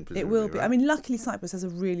end soon, presumably. It will be. Right? I mean, luckily Cyprus has a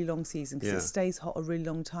really long season because it stays hot a really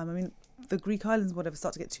long time. I mean, the Greek islands, whatever,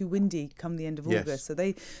 start to get too windy come the end of August. So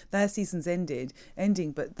their season's ending,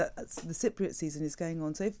 but the Cypriot season is going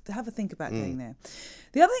on. So have a think about going there.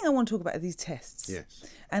 The other thing I want to talk about are these tests. Yes.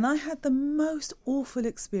 And I had the most awful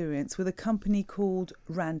experience with a company called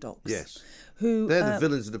Randox. Yes. They're the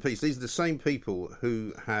villains of the piece. These are the same people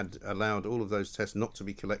who had allowed all of those tests not to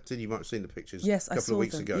be collected. You might have seen the pictures a couple of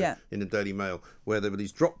weeks ago in the Daily Mail where there were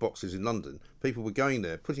these drop boxes in London. People were going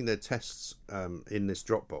there, putting their tests in this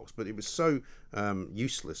drop box, but it was so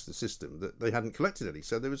useless, the system, that they hadn't collected any.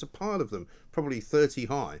 So there was a pile of them, probably 30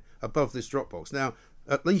 high, above this drop box. Now,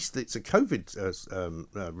 at least it's a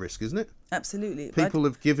COVID risk, isn't it? Absolutely. People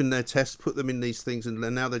have given their tests, put them in these things, and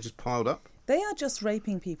now they're just piled up. They are just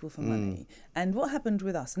raping people for money. And what happened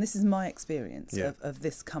with us, and this is my experience of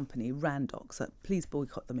this company, Randox, please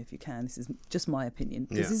boycott them if you can. This is just my opinion,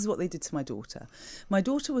 because this is what they did to my daughter. My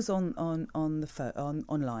daughter was online,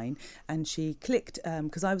 and she clicked,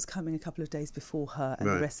 because I was coming a couple of days before her and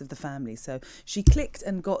the rest of the family. So she clicked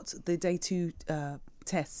and got the day 2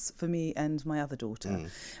 tests for me and my other daughter,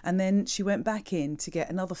 and then she went back in to get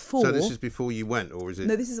another 4. So this is before you went, or is it?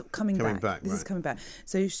 No, this is coming back. This is coming back.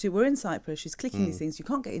 So we're in Cyprus. She's clicking these things. You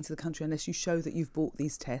can't get into the country unless you show that you've bought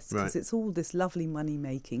these tests, because it's all this lovely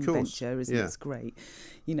money-making venture, isn't it? It's great.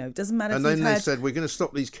 You know, it doesn't matter. And if then they said we're going to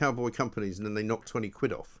stop these cowboy companies, and then they knocked 20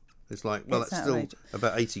 quid off. It's like, well, that's still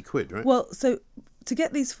about 80 quid, right? Well, so to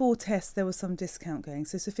get these 4 tests, there was some discount going.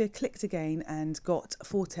 So Sophia clicked again and got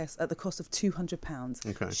 4 tests at the cost of £200.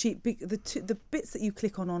 Okay. The bits that you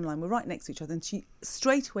click on online were right next to each other, and she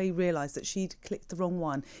straight away realised that she'd clicked the wrong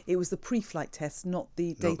one. It was the pre-flight test, not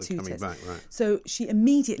the day 2 test. Back, right. So she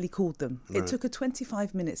immediately called them. Right. It took her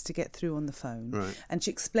 25 minutes to get through on the phone. Right. And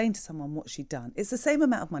she explained to someone what she'd done. It's the same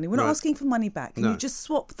amount of money. We're not Right. asking for money back. Can you just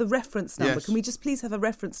swap the reference number? Yes. Can we just please have a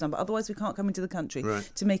reference number? Otherwise we can't come into the country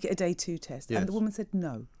to make it a day 2 test. Yes. And the woman said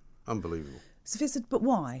no. Unbelievable. Sophia said, but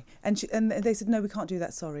why? And they said, no, we can't do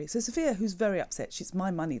that, sorry. So Sophia, who's very upset, she's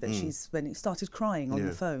my money that she's spending, started crying on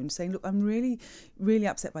the phone, saying, look, I'm really, really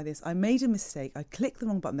upset by this. I made a mistake. I clicked the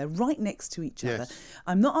wrong button. They're right next to each other.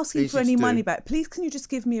 I'm not asking for any money back. Please, can you just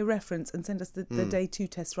give me a reference and send us the day 2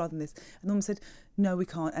 test rather than this? And the woman said, no, we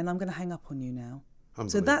can't, and I'm going to hang up on you now.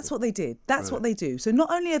 So that's what they did. That's what they do. So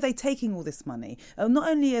not only are they taking all this money, not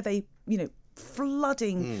only are they,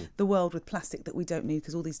 flooding the world with plastic that we don't need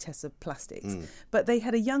because all these tests are plastics, but they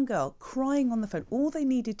had a young girl crying on the phone. All they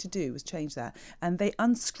needed to do was change that, and they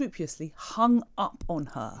unscrupulously hung up on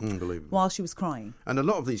her while she was crying. And a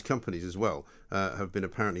lot of these companies as well have been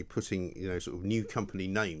apparently putting, sort of new company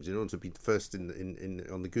names in order to be first in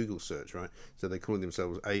on the Google search, right? So they're calling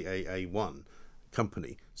themselves AAA1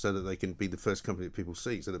 company, so that they can be the first company that people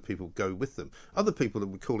see, so that people go with them. Other people that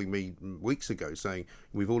were calling me weeks ago saying,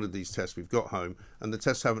 we've ordered these tests, we've got home, and the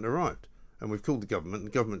tests haven't arrived. And we've called the government, and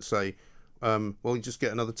the government say, well, you just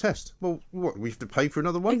get another test. Well, what, we have to pay for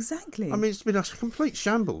another one? Exactly. I mean, it's been a complete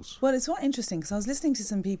shambles. Well, it's quite interesting, because I was listening to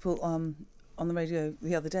some people on the radio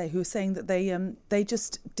the other day who were saying that they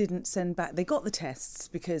just didn't send back. They got the tests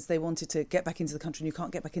because they wanted to get back into the country, and you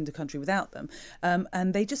can't get back into the country without them.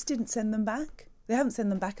 And they just didn't send them back. They haven't sent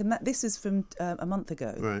them back, and this is from a month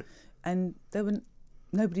ago. Right. And they were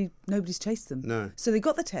nobody's chased them. No. So they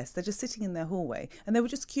got the test. They're just sitting in their hallway, and they were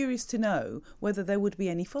just curious to know whether there would be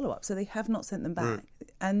any follow-up. So they have not sent them back. Right.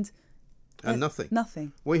 And nothing.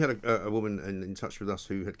 Nothing. We had a woman in touch with us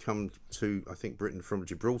who had come to, I think, Britain from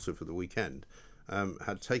Gibraltar for the weekend.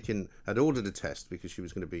 Had ordered a test because she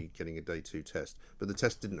was going to be getting a day 2 test, but the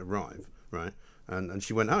test didn't arrive, right? And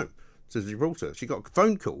she went home to Gibraltar. She got a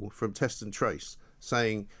phone call from Test and Trace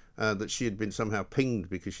saying that she had been somehow pinged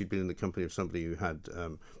because she'd been in the company of somebody who had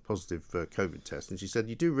positive COVID test. And she said,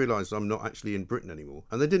 you do realise I'm not actually in Britain anymore.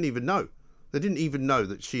 And they didn't even know. They didn't even know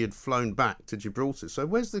that she had flown back to Gibraltar. So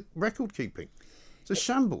where's the record keeping? It's a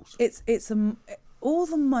shambles. All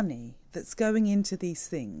the money that's going into these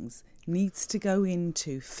things needs to go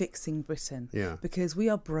into fixing Britain. Yeah. Because we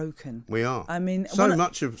are broken. We are. I mean,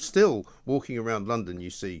 much of still walking around London, you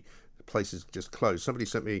see places just closed. Somebody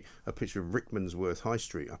sent me a picture of Rickmansworth High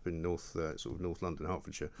Street up in North London,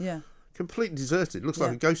 Hertfordshire. Yeah. Completely deserted. Looks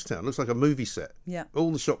like a ghost town. Looks like a movie set. Yeah.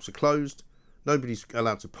 All the shops are closed. Nobody's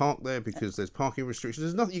allowed to park there because there's parking restrictions.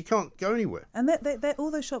 There's nothing. You can't go anywhere. And they're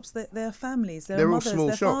all those shops, they're families, they're all mothers, small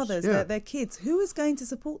they're shops, fathers, they're kids. Who is going to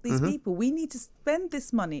support these people? We need to spend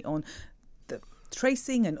this money on the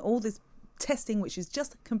tracing and all this testing, which is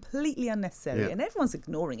just completely unnecessary, and everyone's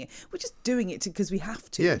ignoring it. We're just doing it because we have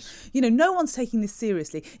to. Yes. No one's taking this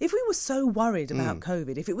seriously. If we were so worried about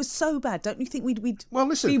COVID, if it was so bad, don't you think we'd be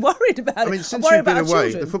worried about it? I mean, since you've been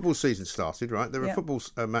away, the football season started, right? There are football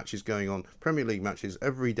matches going on, Premier League matches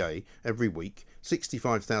every day, every week.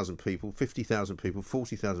 65,000 people, 50,000 people,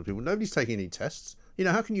 40,000 people. Nobody's taking any tests.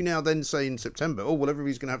 How can you now then say in September, oh, well,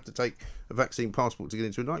 everybody's going to have to take a vaccine passport to get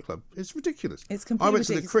into a nightclub? It's ridiculous. It's completely I went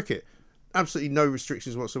ridiculous. to the cricket. Absolutely no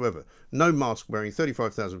restrictions whatsoever. No mask wearing,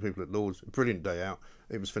 35,000 people at Lord's. Brilliant day out.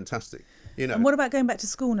 It was fantastic. And what about going back to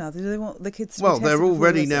school now? Do they want the kids to be Well, tested they're before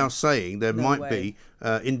already they now say? saying there No might way.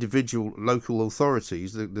 be individual local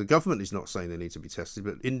authorities. The government is not saying they need to be tested,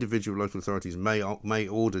 but individual local authorities may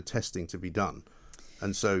order testing to be done.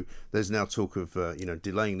 And so there's now talk of,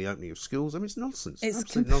 delaying the opening of schools. I mean, it's nonsense. It's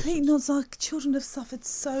absolute complete nonsense. nonsense. Our children have suffered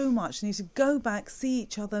so much. They need to go back, see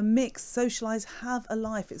each other, mix, socialise, have a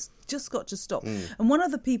life. It's just got to stop. And one of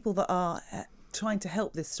the people that are trying to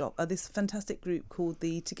help this stop are this fantastic group called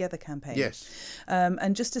the Together campaign. Yes.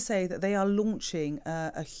 And just to say that they are launching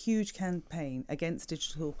a huge campaign against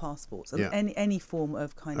digital passports and any form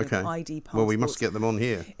of kind of ID passport. Well, we must get them on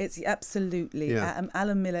here. It's absolutely. Yeah.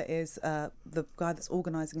 Alan Miller is the guy that's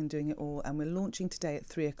organising and doing it all, and we're launching today at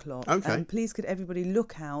 3:00. Okay. And please could everybody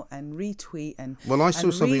look out and retweet and Well, I saw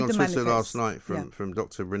and something read on the Twitter manifest. last night from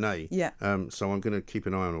Dr. Renee. Yeah. So I'm going to keep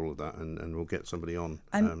an eye on all of that, and we'll get somebody on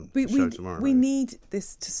And the show tomorrow. we need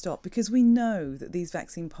this to stop, because we know that these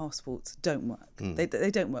vaccine passports don't work.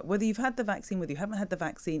 They don't work. Whether you've had the vaccine, whether you haven't had the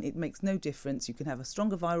vaccine, it makes no difference. You can have a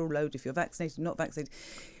stronger viral load if you're vaccinated or not vaccinated.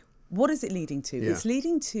 What is it leading to? Yeah. It's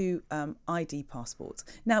leading to ID passports.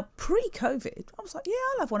 Now, pre-COVID, I was like, yeah,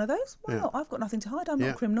 I'll have one of those. Why not? I've got nothing to hide. I'm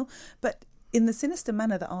not a criminal. But in the sinister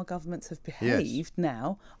manner that our governments have behaved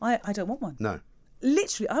now, I don't want one. No.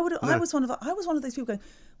 Literally, I was one of those people going,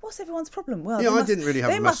 what's everyone's problem? Well, I didn't really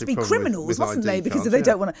have a massive problem. They must be criminals, with mustn't ID they? Because cards, they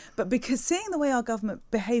don't want to. But because seeing the way our government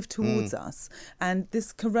behaved towards Mm. us, and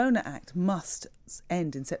this Corona Act must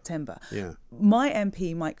end in September. Yeah. My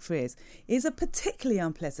MP, Mike Frears, is a particularly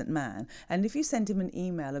unpleasant man. And if you send him an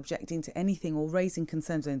email objecting to anything or raising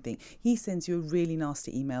concerns or anything, he sends you a really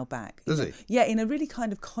nasty email back. Does he? Yeah, in a really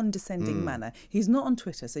kind of condescending manner. He's not on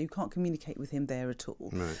Twitter, so you can't communicate with him there at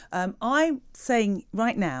all. Right. I'm saying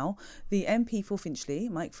right now, the MP for Finchley,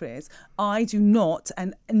 Mike Frears, I do not,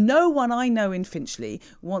 and no one I know in Finchley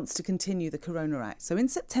wants to continue the Corona Act. So in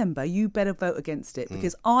September, you better vote against it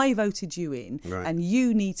because I voted you in. Right. And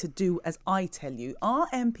you need to do as I tell you. Our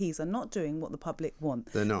MPs are not doing what the public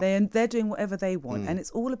want. They're not. They're doing whatever they want. And it's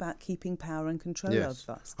all about keeping power and control of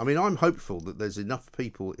us. I mean, I'm hopeful that there's enough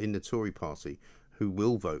people in the Tory party who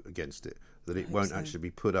will vote against it, that it won't actually be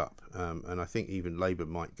put up. And I think even Labour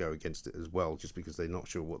might go against it as well, just because they're not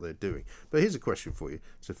sure what they're doing. But here's a question for you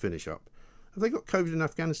to finish up. Have they got COVID in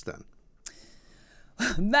Afghanistan?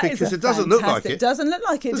 Because it doesn't look like it. It doesn't look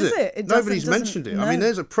like it, does it? Nobody's mentioned it. No. I mean,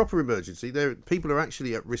 there's a proper emergency. People are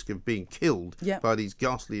actually at risk of being killed Yep. by these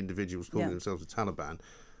ghastly individuals calling themselves the Taliban.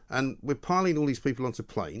 And we're piling all these people onto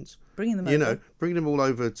planes. Bringing them over. Bringing them all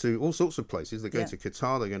over to all sorts of places. They're going to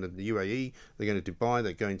Qatar, they're going to the UAE, they're going to Dubai,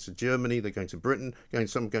 they're going to Germany, they're going to Britain,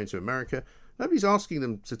 some going to America. Nobody's asking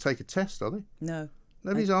them to take a test, are they? No.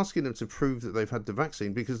 Nobody's asking them to prove that they've had the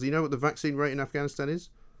vaccine, because do you know what the vaccine rate in Afghanistan is?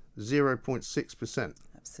 0.6%.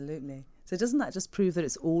 Absolutely. So doesn't that just prove that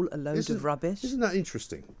it's all a load of rubbish? Isn't that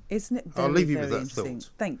interesting? Isn't it very, I'll leave you very with that interesting? thought.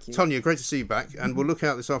 Thank you. Tonya, great to see you back. And we'll look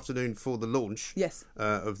out this afternoon for the launch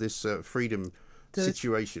of this freedom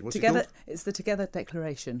situation. What's it called? It's the Together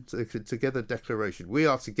Declaration. Together Declaration. We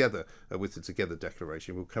are together with the Together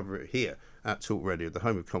Declaration. We'll cover it here at Talk Radio, the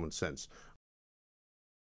home of common sense.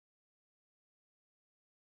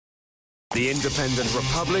 The Independent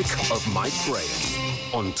Republic of Mike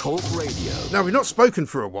Graham on Talk Radio. Now, we've not spoken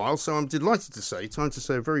for a while, so I'm delighted to say, time to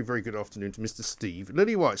say a very, very good afternoon to Mr. Steve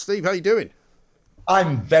Lillywhite. Steve, how you doing?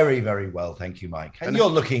 I'm very, very well, thank you, Mike. And you're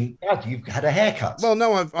looking, you've had a haircut. Well,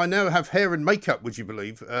 no, I now have hair and makeup, would you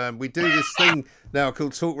believe? We do this thing now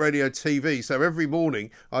called Talk Radio TV. So every morning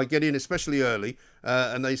I get in, especially early,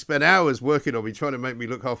 and they spend hours working on me, trying to make me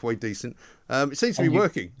look halfway decent. It seems to be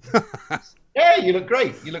working. Yeah, you look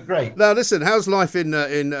great. You look great. Now, listen, how's life in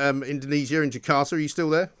Indonesia, in Jakarta? Are you still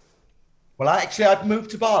there? Well, actually, I've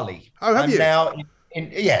moved to Bali. Oh, have you? Now,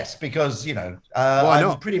 yes, because, I'm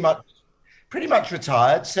not? pretty much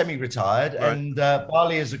retired, semi-retired, Right. and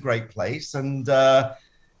Bali is a great place. And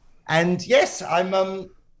yes, I'm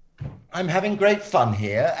having great fun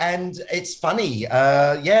here. And it's funny,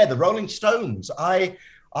 the Rolling Stones.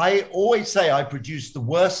 I always say I produced the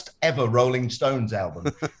worst ever Rolling Stones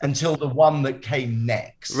album until the one that came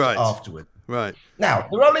next afterward. Right. Now,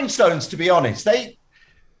 the Rolling Stones, to be honest, I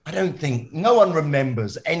don't think no one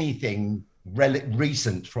remembers anything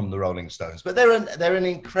recent from the Rolling Stones, but they're an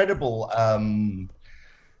incredible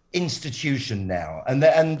institution now, and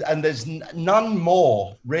there's none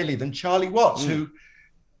more really than Charlie Watts, who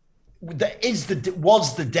was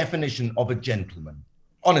the definition of a gentleman.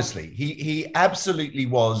 Honestly, he absolutely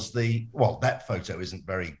was that photo isn't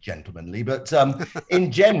very gentlemanly, but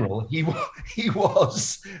in general, he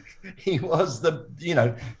was the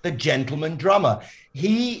gentleman drummer.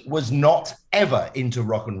 He was not ever into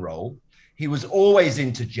rock and roll. He was always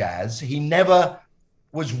into jazz. He never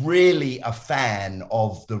was really a fan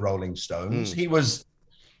of the Rolling Stones. He was,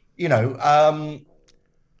 and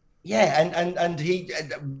he,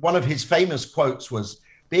 one of his famous quotes was,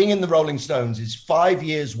 being in the Rolling Stones is 5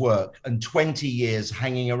 years work and 20 years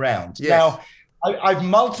hanging around. Yes. Now, I've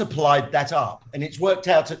multiplied that up, and it's worked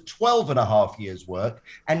out at 12 and a half years work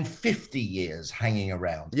and 50 years hanging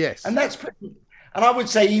around. Yes. And that's pretty, and I would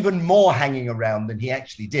say even more hanging around than he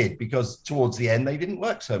actually did, because towards the end, they didn't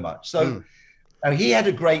work so much. So he had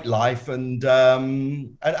a great life and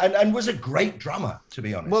was a great drummer, to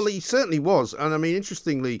be honest. Well, he certainly was. And I mean,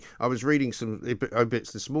 interestingly, I was reading some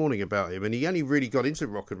bits this morning about him, and he only really got into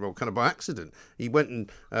rock and roll kind of by accident. He went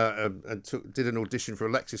and did an audition for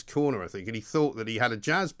Alexis Corner, I think, and he thought that he had a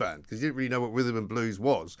jazz band because he didn't really know what rhythm and blues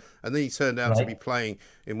was. And then he turned out to be playing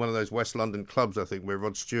in one of those West London clubs, I think, where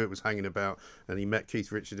Rod Stewart was hanging about, and he met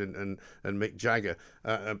Keith Richards and Mick Jagger.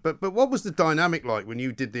 But what was the dynamic like when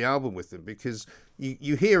you did the album with them? Because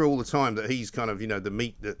you hear all the time that he's kind of, the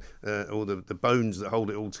meat that or the bones that hold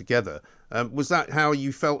it all together. Was that how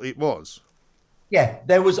you felt it was? Yeah,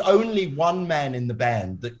 there was only one man in the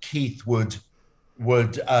band that Keith would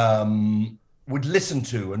listen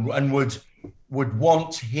to and would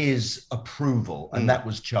want his approval, and that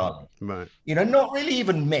was Charlie. Right. Not really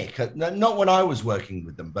even Mick, not when I was working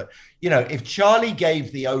with them, but if Charlie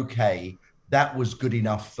gave the okay, that was good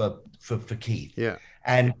enough for Keith. Yeah.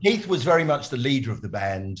 And Keith was very much the leader of the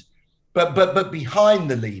band, but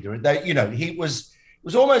behind the leader, he was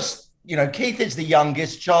almost. Keith is the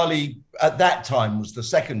youngest. Charlie at that time was the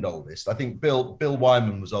second oldest. I think Bill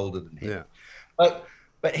Wyman was older than him. Yeah.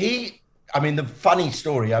 But he, the funny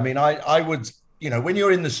story. I would, when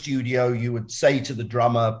you're in the studio, you would say to the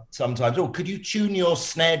drummer sometimes, "Oh, could you tune your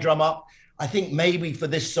snare drum up? I think maybe for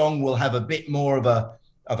this song we'll have a bit more of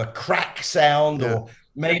a crack sound, or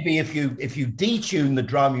maybe if you detune the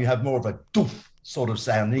drum, you have more of a doof sort of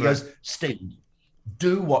sound." And he goes, "Steve,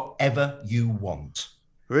 do whatever you want."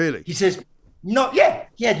 Really? He says, "No, yeah."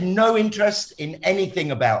 He had no interest in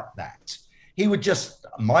anything about that. He would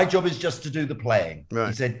my job is just to do the playing. Right.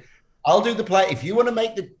 He said, "I'll do the play. If you want to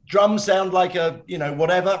make the drum sound like a,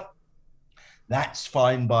 whatever, that's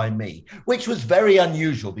fine by me," which was very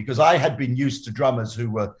unusual because I had been used to drummers who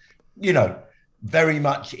were, very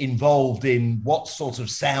much involved in what sort of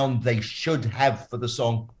sound they should have for the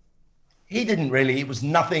song. He didn't really. It was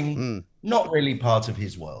nothing, not really part of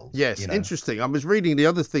his world. Yes, interesting. I was reading the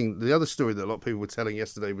other story that a lot of people were telling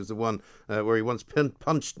yesterday was the one where he once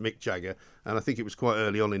punched Mick Jagger, and I think it was quite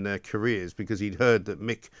early on in their careers because he'd heard that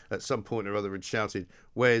Mick at some point or other had shouted,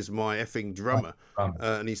 "Where's my effing drummer?"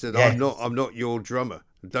 And he said, Yes. I'm not your drummer.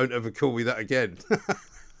 Don't ever call me that again."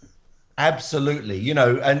 Absolutely.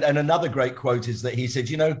 And another great quote is that he said,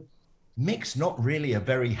 "Mick's not really a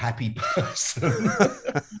very happy person."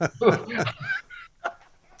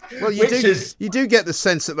 Well, you do get the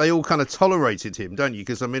sense that they all kind of tolerated him, don't you?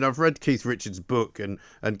 Because, I've read Keith Richards' book and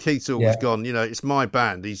Keith's always gone, it's my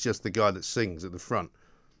band. He's just the guy that sings at the front.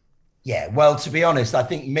 Yeah, well, to be honest, I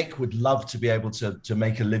think Mick would love to be able to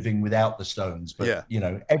make a living without the Stones. But,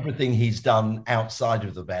 everything he's done outside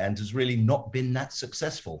of the band has really not been that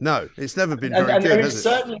successful. No, it's never been very and good, there has is it?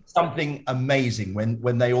 certainly something amazing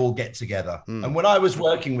when they all get together. And when I was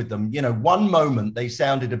working with them, one moment they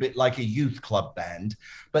sounded a bit like a youth club band,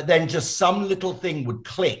 but then just some little thing would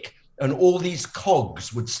click and all these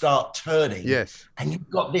cogs would start turning. Yes. And you've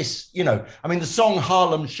got this, the song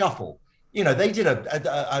Harlem Shuffle. They did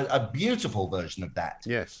a beautiful version of that.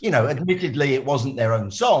 Yes. Admittedly, it wasn't their own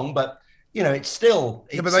song, but, it's still...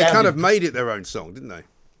 but they kind of made it their own song, didn't they?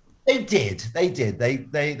 They did. They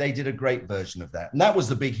did a great version of that. And that was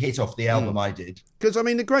the big hit off the album I did. Because,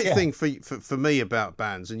 the great thing for me about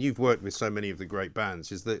bands, and you've worked with so many of the great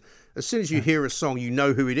bands, is that as soon as you hear a song, you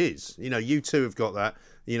know who it is. You two have got that,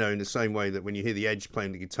 in the same way that when you hear the Edge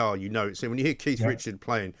playing the guitar, it's him. When you hear Keith Richards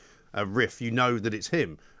playing a riff, you know that it's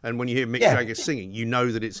him. And when you hear Mick Jagger singing, you know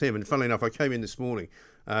that it's him. And funnily enough, I came in this morning,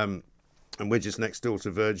 and we're just next door to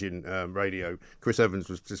Virgin Radio. Chris Evans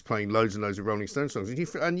was just playing loads and loads of Rolling Stones songs.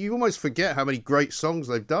 And you almost forget how many great songs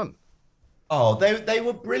they've done. Oh, they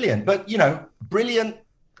were brilliant. But, brilliant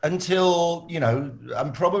until,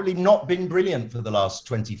 probably not been brilliant for the last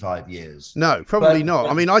 25 years. No, probably not.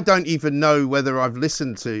 I don't even know whether I've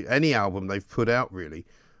listened to any album they've put out, really.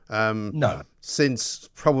 No. Since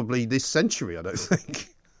probably this century, I don't think.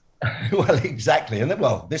 Well, exactly. And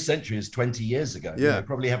this century is 20 years ago. Yeah.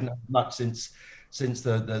 Probably haven't had much since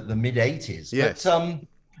the mid 80s. Yes. But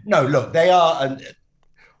no, look, they are. And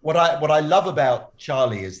what I love about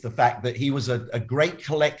Charlie is the fact that he was a great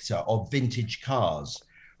collector of vintage cars,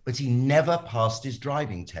 but he never passed his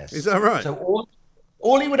driving test. Is that right? So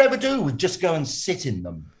all he would ever do was just go and sit in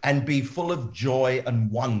them and be full of joy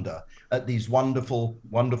and wonder at these wonderful,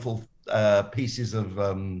 wonderful pieces of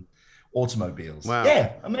automobiles. Wow.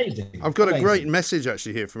 Yeah, amazing. I've got a great message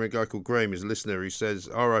actually here from a guy called Graham, his listener, who says,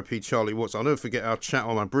 "R.I.P. Charlie Watts. I'll never forget our chat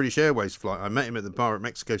on my British Airways flight. I met him at the bar at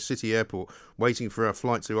Mexico City Airport, waiting for our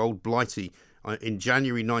flight to Old Blighty in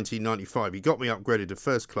January 1995. He got me upgraded to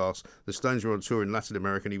first class. The Stones were on tour in Latin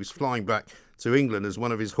America, and he was flying back to England as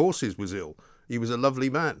one of his horses was ill. He was a lovely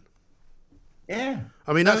man." Yeah.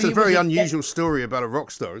 That's a very unusual story about a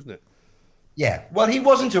rock star, isn't it? Yeah, well, he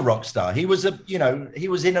wasn't a rock star. He was he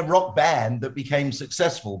was in a rock band that became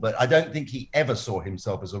successful, but I don't think he ever saw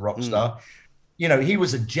himself as a rock star. He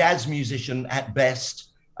was a jazz musician at best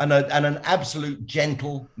and an absolute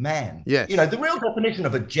gentle man. Yes. The real definition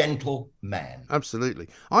of a gentle man. Absolutely.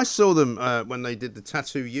 I saw them when they did the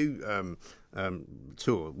Tattoo You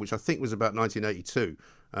tour, which I think was about 1982.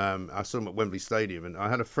 I saw them at Wembley Stadium, and I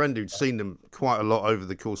had a friend who'd seen them quite a lot over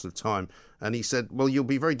the course of time, and he said, well, you'll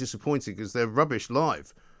be very disappointed because they're rubbish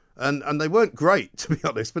live. And they weren't great, to be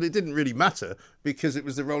honest, but it didn't really matter because it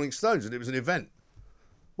was the Rolling Stones and it was an event.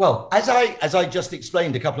 Well, as I just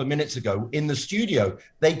explained a couple of minutes ago, in the studio,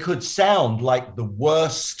 they could sound like the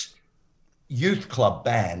worst youth club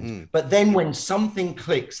band. But then when something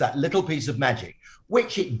clicks, that little piece of magic,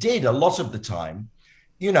 which it did a lot of the time,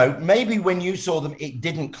 you know, maybe when you saw them, it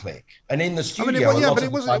didn't click. And in the studio,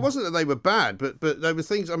 it wasn't that they were bad, but there were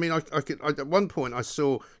things. I mean, at one point I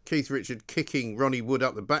saw Keith Richard kicking Ronnie Wood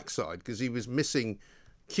up the backside because he was missing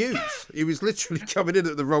cues. He was literally coming in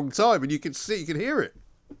at the wrong time, and you could hear it.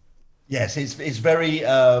 Yes, it's very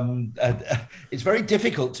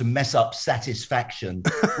difficult to mess up Satisfaction,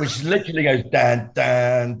 which literally goes dan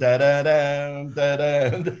dan da da da da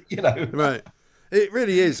da. You know, right. It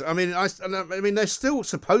really is. I mean, they're still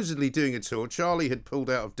supposedly doing a tour. Charlie had pulled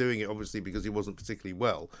out of doing it, obviously, because he wasn't particularly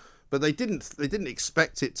well. But they didn't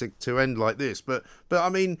expect it to end like this. But I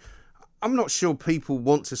mean, I'm not sure people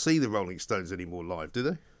want to see the Rolling Stones anymore live, do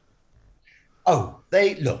they? Oh,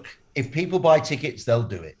 look. If people buy tickets, they'll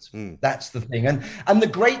do it. That's the thing. And the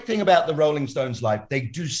great thing about the Rolling Stones live, they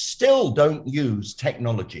don't use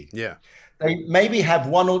technology. Yeah. They maybe have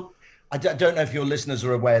one or. I don't know if your listeners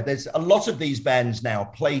are aware, there's a lot of these bands now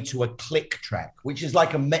play to a click track, which is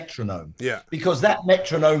like a metronome. Yeah. Because that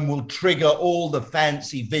metronome will trigger all the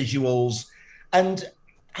fancy visuals. And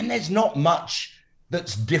there's not much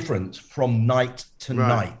that's different from night to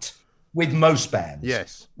night with most bands.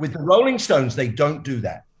 Yes. With the Rolling Stones, they don't do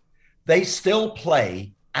that. They still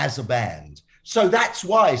play as a band. So that's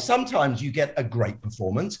why sometimes you get a great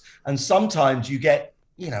performance and sometimes you get,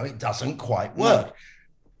 it doesn't quite work. No.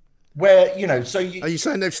 Where, so you... Are you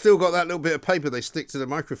saying they've still got that little bit of paper they stick to the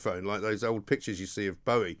microphone, like those old pictures you see of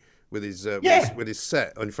Bowie with his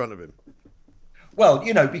set in front of him? Well,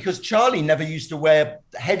 because Charlie never used to wear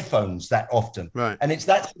headphones that often. Right. And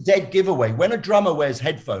that's dead giveaway. When a drummer wears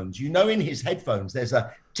headphones, in his headphones, there's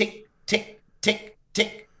a tick, tick, tick,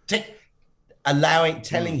 tick, tick,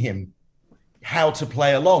 telling him how to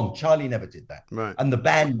play along. Charlie never did that. Right. And the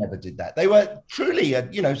band never did that. They were truly,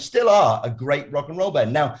 still are a great rock and roll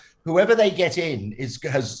band. Now, whoever they get in has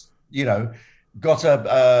got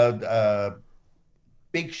a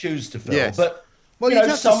big shoes to fill. Yes. But well, you have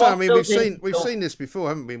to say, I mean, we've seen this before,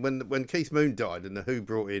 haven't we? When Keith Moon died and the Who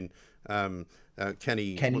brought in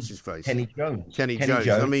Kenny, what's his face? Kenny Jones. Kenny Jones.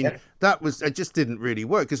 I mean, it just didn't really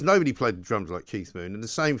work because nobody played the drums like Keith Moon. And the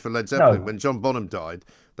same for Led Zeppelin. No. When John Bonham died,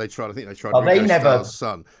 they tried Ringo Starr's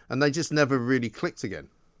son, and they just never really clicked again.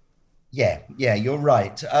 Yeah, you're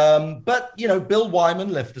right. But, Bill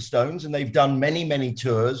Wyman left the Stones and they've done many, many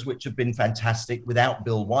tours, which have been fantastic without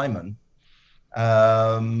Bill Wyman.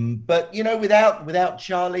 But, without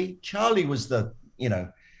Charlie was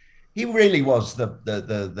he really was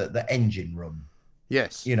the engine room.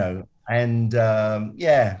 Yes. And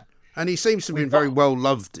And he seems to have been very well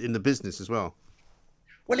loved in the business as well.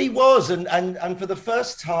 Well, he was. And for the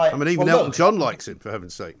first time. I mean, even Elton John likes him, for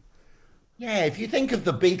heaven's sake. Yeah, if you think of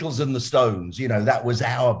the Beatles and the Stones, that was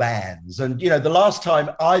our bands. And, the last time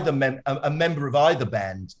a member of either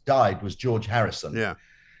band died was George Harrison. Yeah.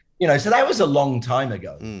 So that was a long time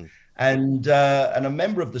ago. And a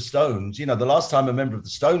member of the Stones, the last time a member of the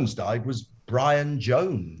Stones died was Brian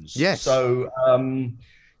Jones. Yes. So,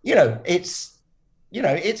 it's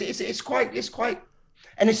quite,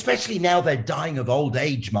 and especially now they're dying of old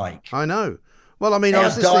age, Mike. I know. Well, I mean,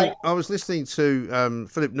 I was listening to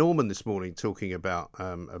Philip Norman this morning talking about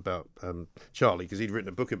Charlie because he'd written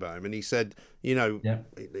a book about him, and he said, he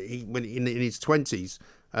when in his 20s,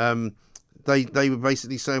 they were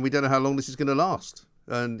basically saying we don't know how long this is going to last,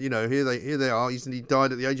 and here they are. He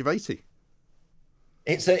died at the age of 80.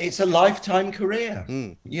 It's a lifetime career.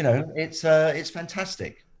 It's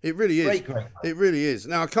fantastic. It really is. Great. It really is.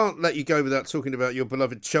 Now I can't let you go without talking about your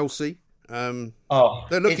beloved Chelsea. They're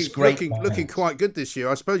looking quite good this year.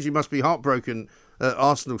 I suppose you must be heartbroken at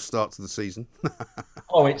Arsenal's start to the season.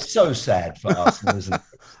 Oh, it's so sad for Arsenal, isn't it?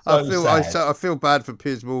 I feel bad for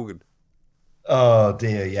Piers Morgan. Oh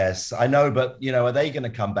dear, yes, I know, but are they going to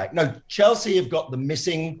come back? No, Chelsea have got the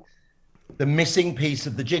missing piece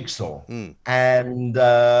of the jigsaw. And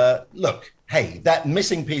look, hey, that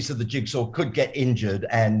missing piece of the jigsaw could get injured,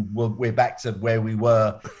 and we're back to where we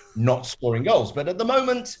were, not scoring goals. But at the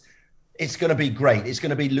moment, it's going to be great. It's going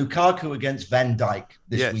to be Lukaku against Van Dijk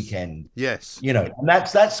this weekend. Yes. And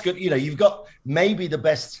that's good. You've got maybe the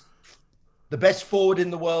best forward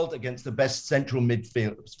in the world against the best central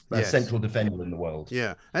central defender in the world.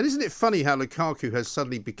 Yeah. And isn't it funny how Lukaku has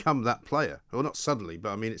suddenly become that player? Well, not suddenly,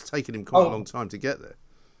 but I mean, it's taken him quite a long time to get there.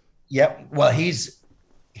 Yep. Well,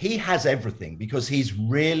 he has everything because he's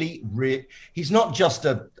really he's not just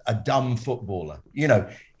a dumb footballer. You know,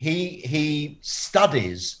 he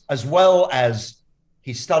studies as well as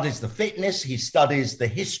he studies the fitness, he studies the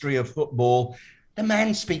history of football. The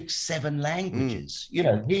man speaks 7 languages. You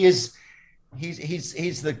know, he's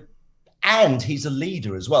a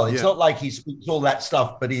leader as well. It's not like he speaks all that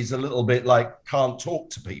stuff, but he's a little bit like can't talk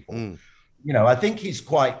to people. You know, I think he's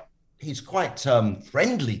quite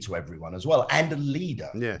friendly to everyone as well, and a leader.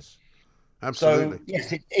 Yes, absolutely. So,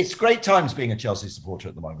 yes, it's great times being a Chelsea supporter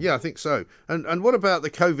at the moment. Yeah, I think so. And what about the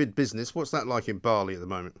COVID business? What's that like in Bali at the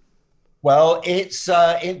moment? Well, it's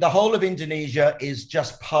the whole of Indonesia is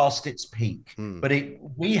just past its peak, but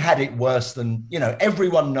we had it worse than, you know,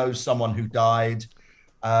 everyone knows someone who died.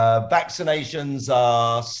 Vaccinations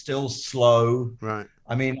are still slow. Right.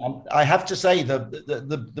 I mean, I have to say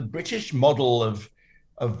the British model of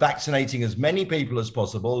vaccinating as many people as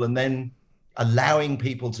possible and then allowing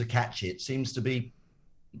people to catch it seems to be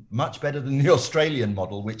much better than the Australian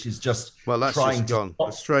model, which is just gone.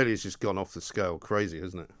 Australia's just gone off the scale, crazy,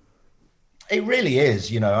 isn't it? It really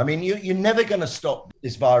is. You know, I mean, you're never going to stop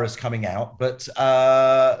this virus coming out, but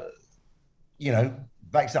you know,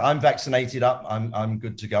 I'm vaccinated up. I'm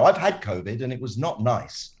good to go. I've had COVID, and it was not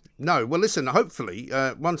nice. No, well, listen. Hopefully,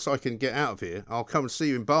 once I can get out of here, I'll come and see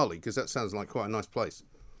you in Bali because that sounds like quite a nice place.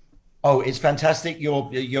 Oh, it's fantastic. Your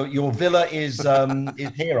villa is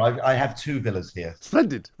here. I have 2 villas here.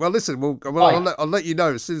 Splendid. Well, listen, I'll let you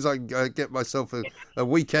know as soon as I get myself a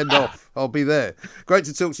weekend off. I'll be there. Great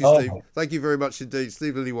to talk to you, Steve. Thank you very much indeed.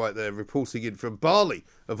 Steve Lillywhite there, reporting in from Bali,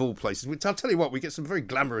 of all places. I'll tell you what, we get some very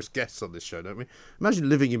glamorous guests on this show, don't we? Imagine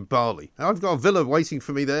living in Bali. I've got a villa waiting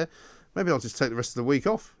for me there. Maybe I'll just take the rest of the week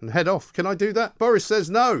off and head off. Can I do that? Boris says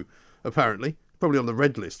no, apparently. Probably on the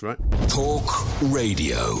red list, right? Talk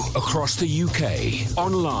Radio. Across the UK.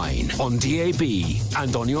 Online, on DAB,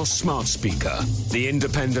 and on your smart speaker. The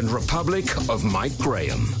Independent Republic of Mike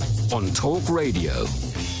Graham. On Talk Radio.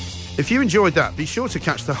 If you enjoyed that, be sure to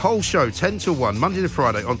catch the whole show 10 till 1, Monday to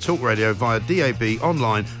Friday on Talk Radio via DAB,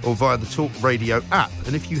 online, or via the Talk Radio app.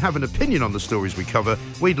 And if you have an opinion on the stories we cover,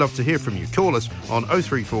 we'd love to hear from you. Call us on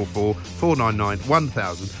 0344 499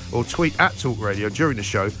 1000 or tweet at Talk Radio during the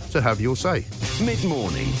show to have your say.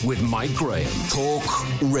 Mid-morning with Mike Graham. Talk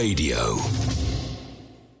Radio.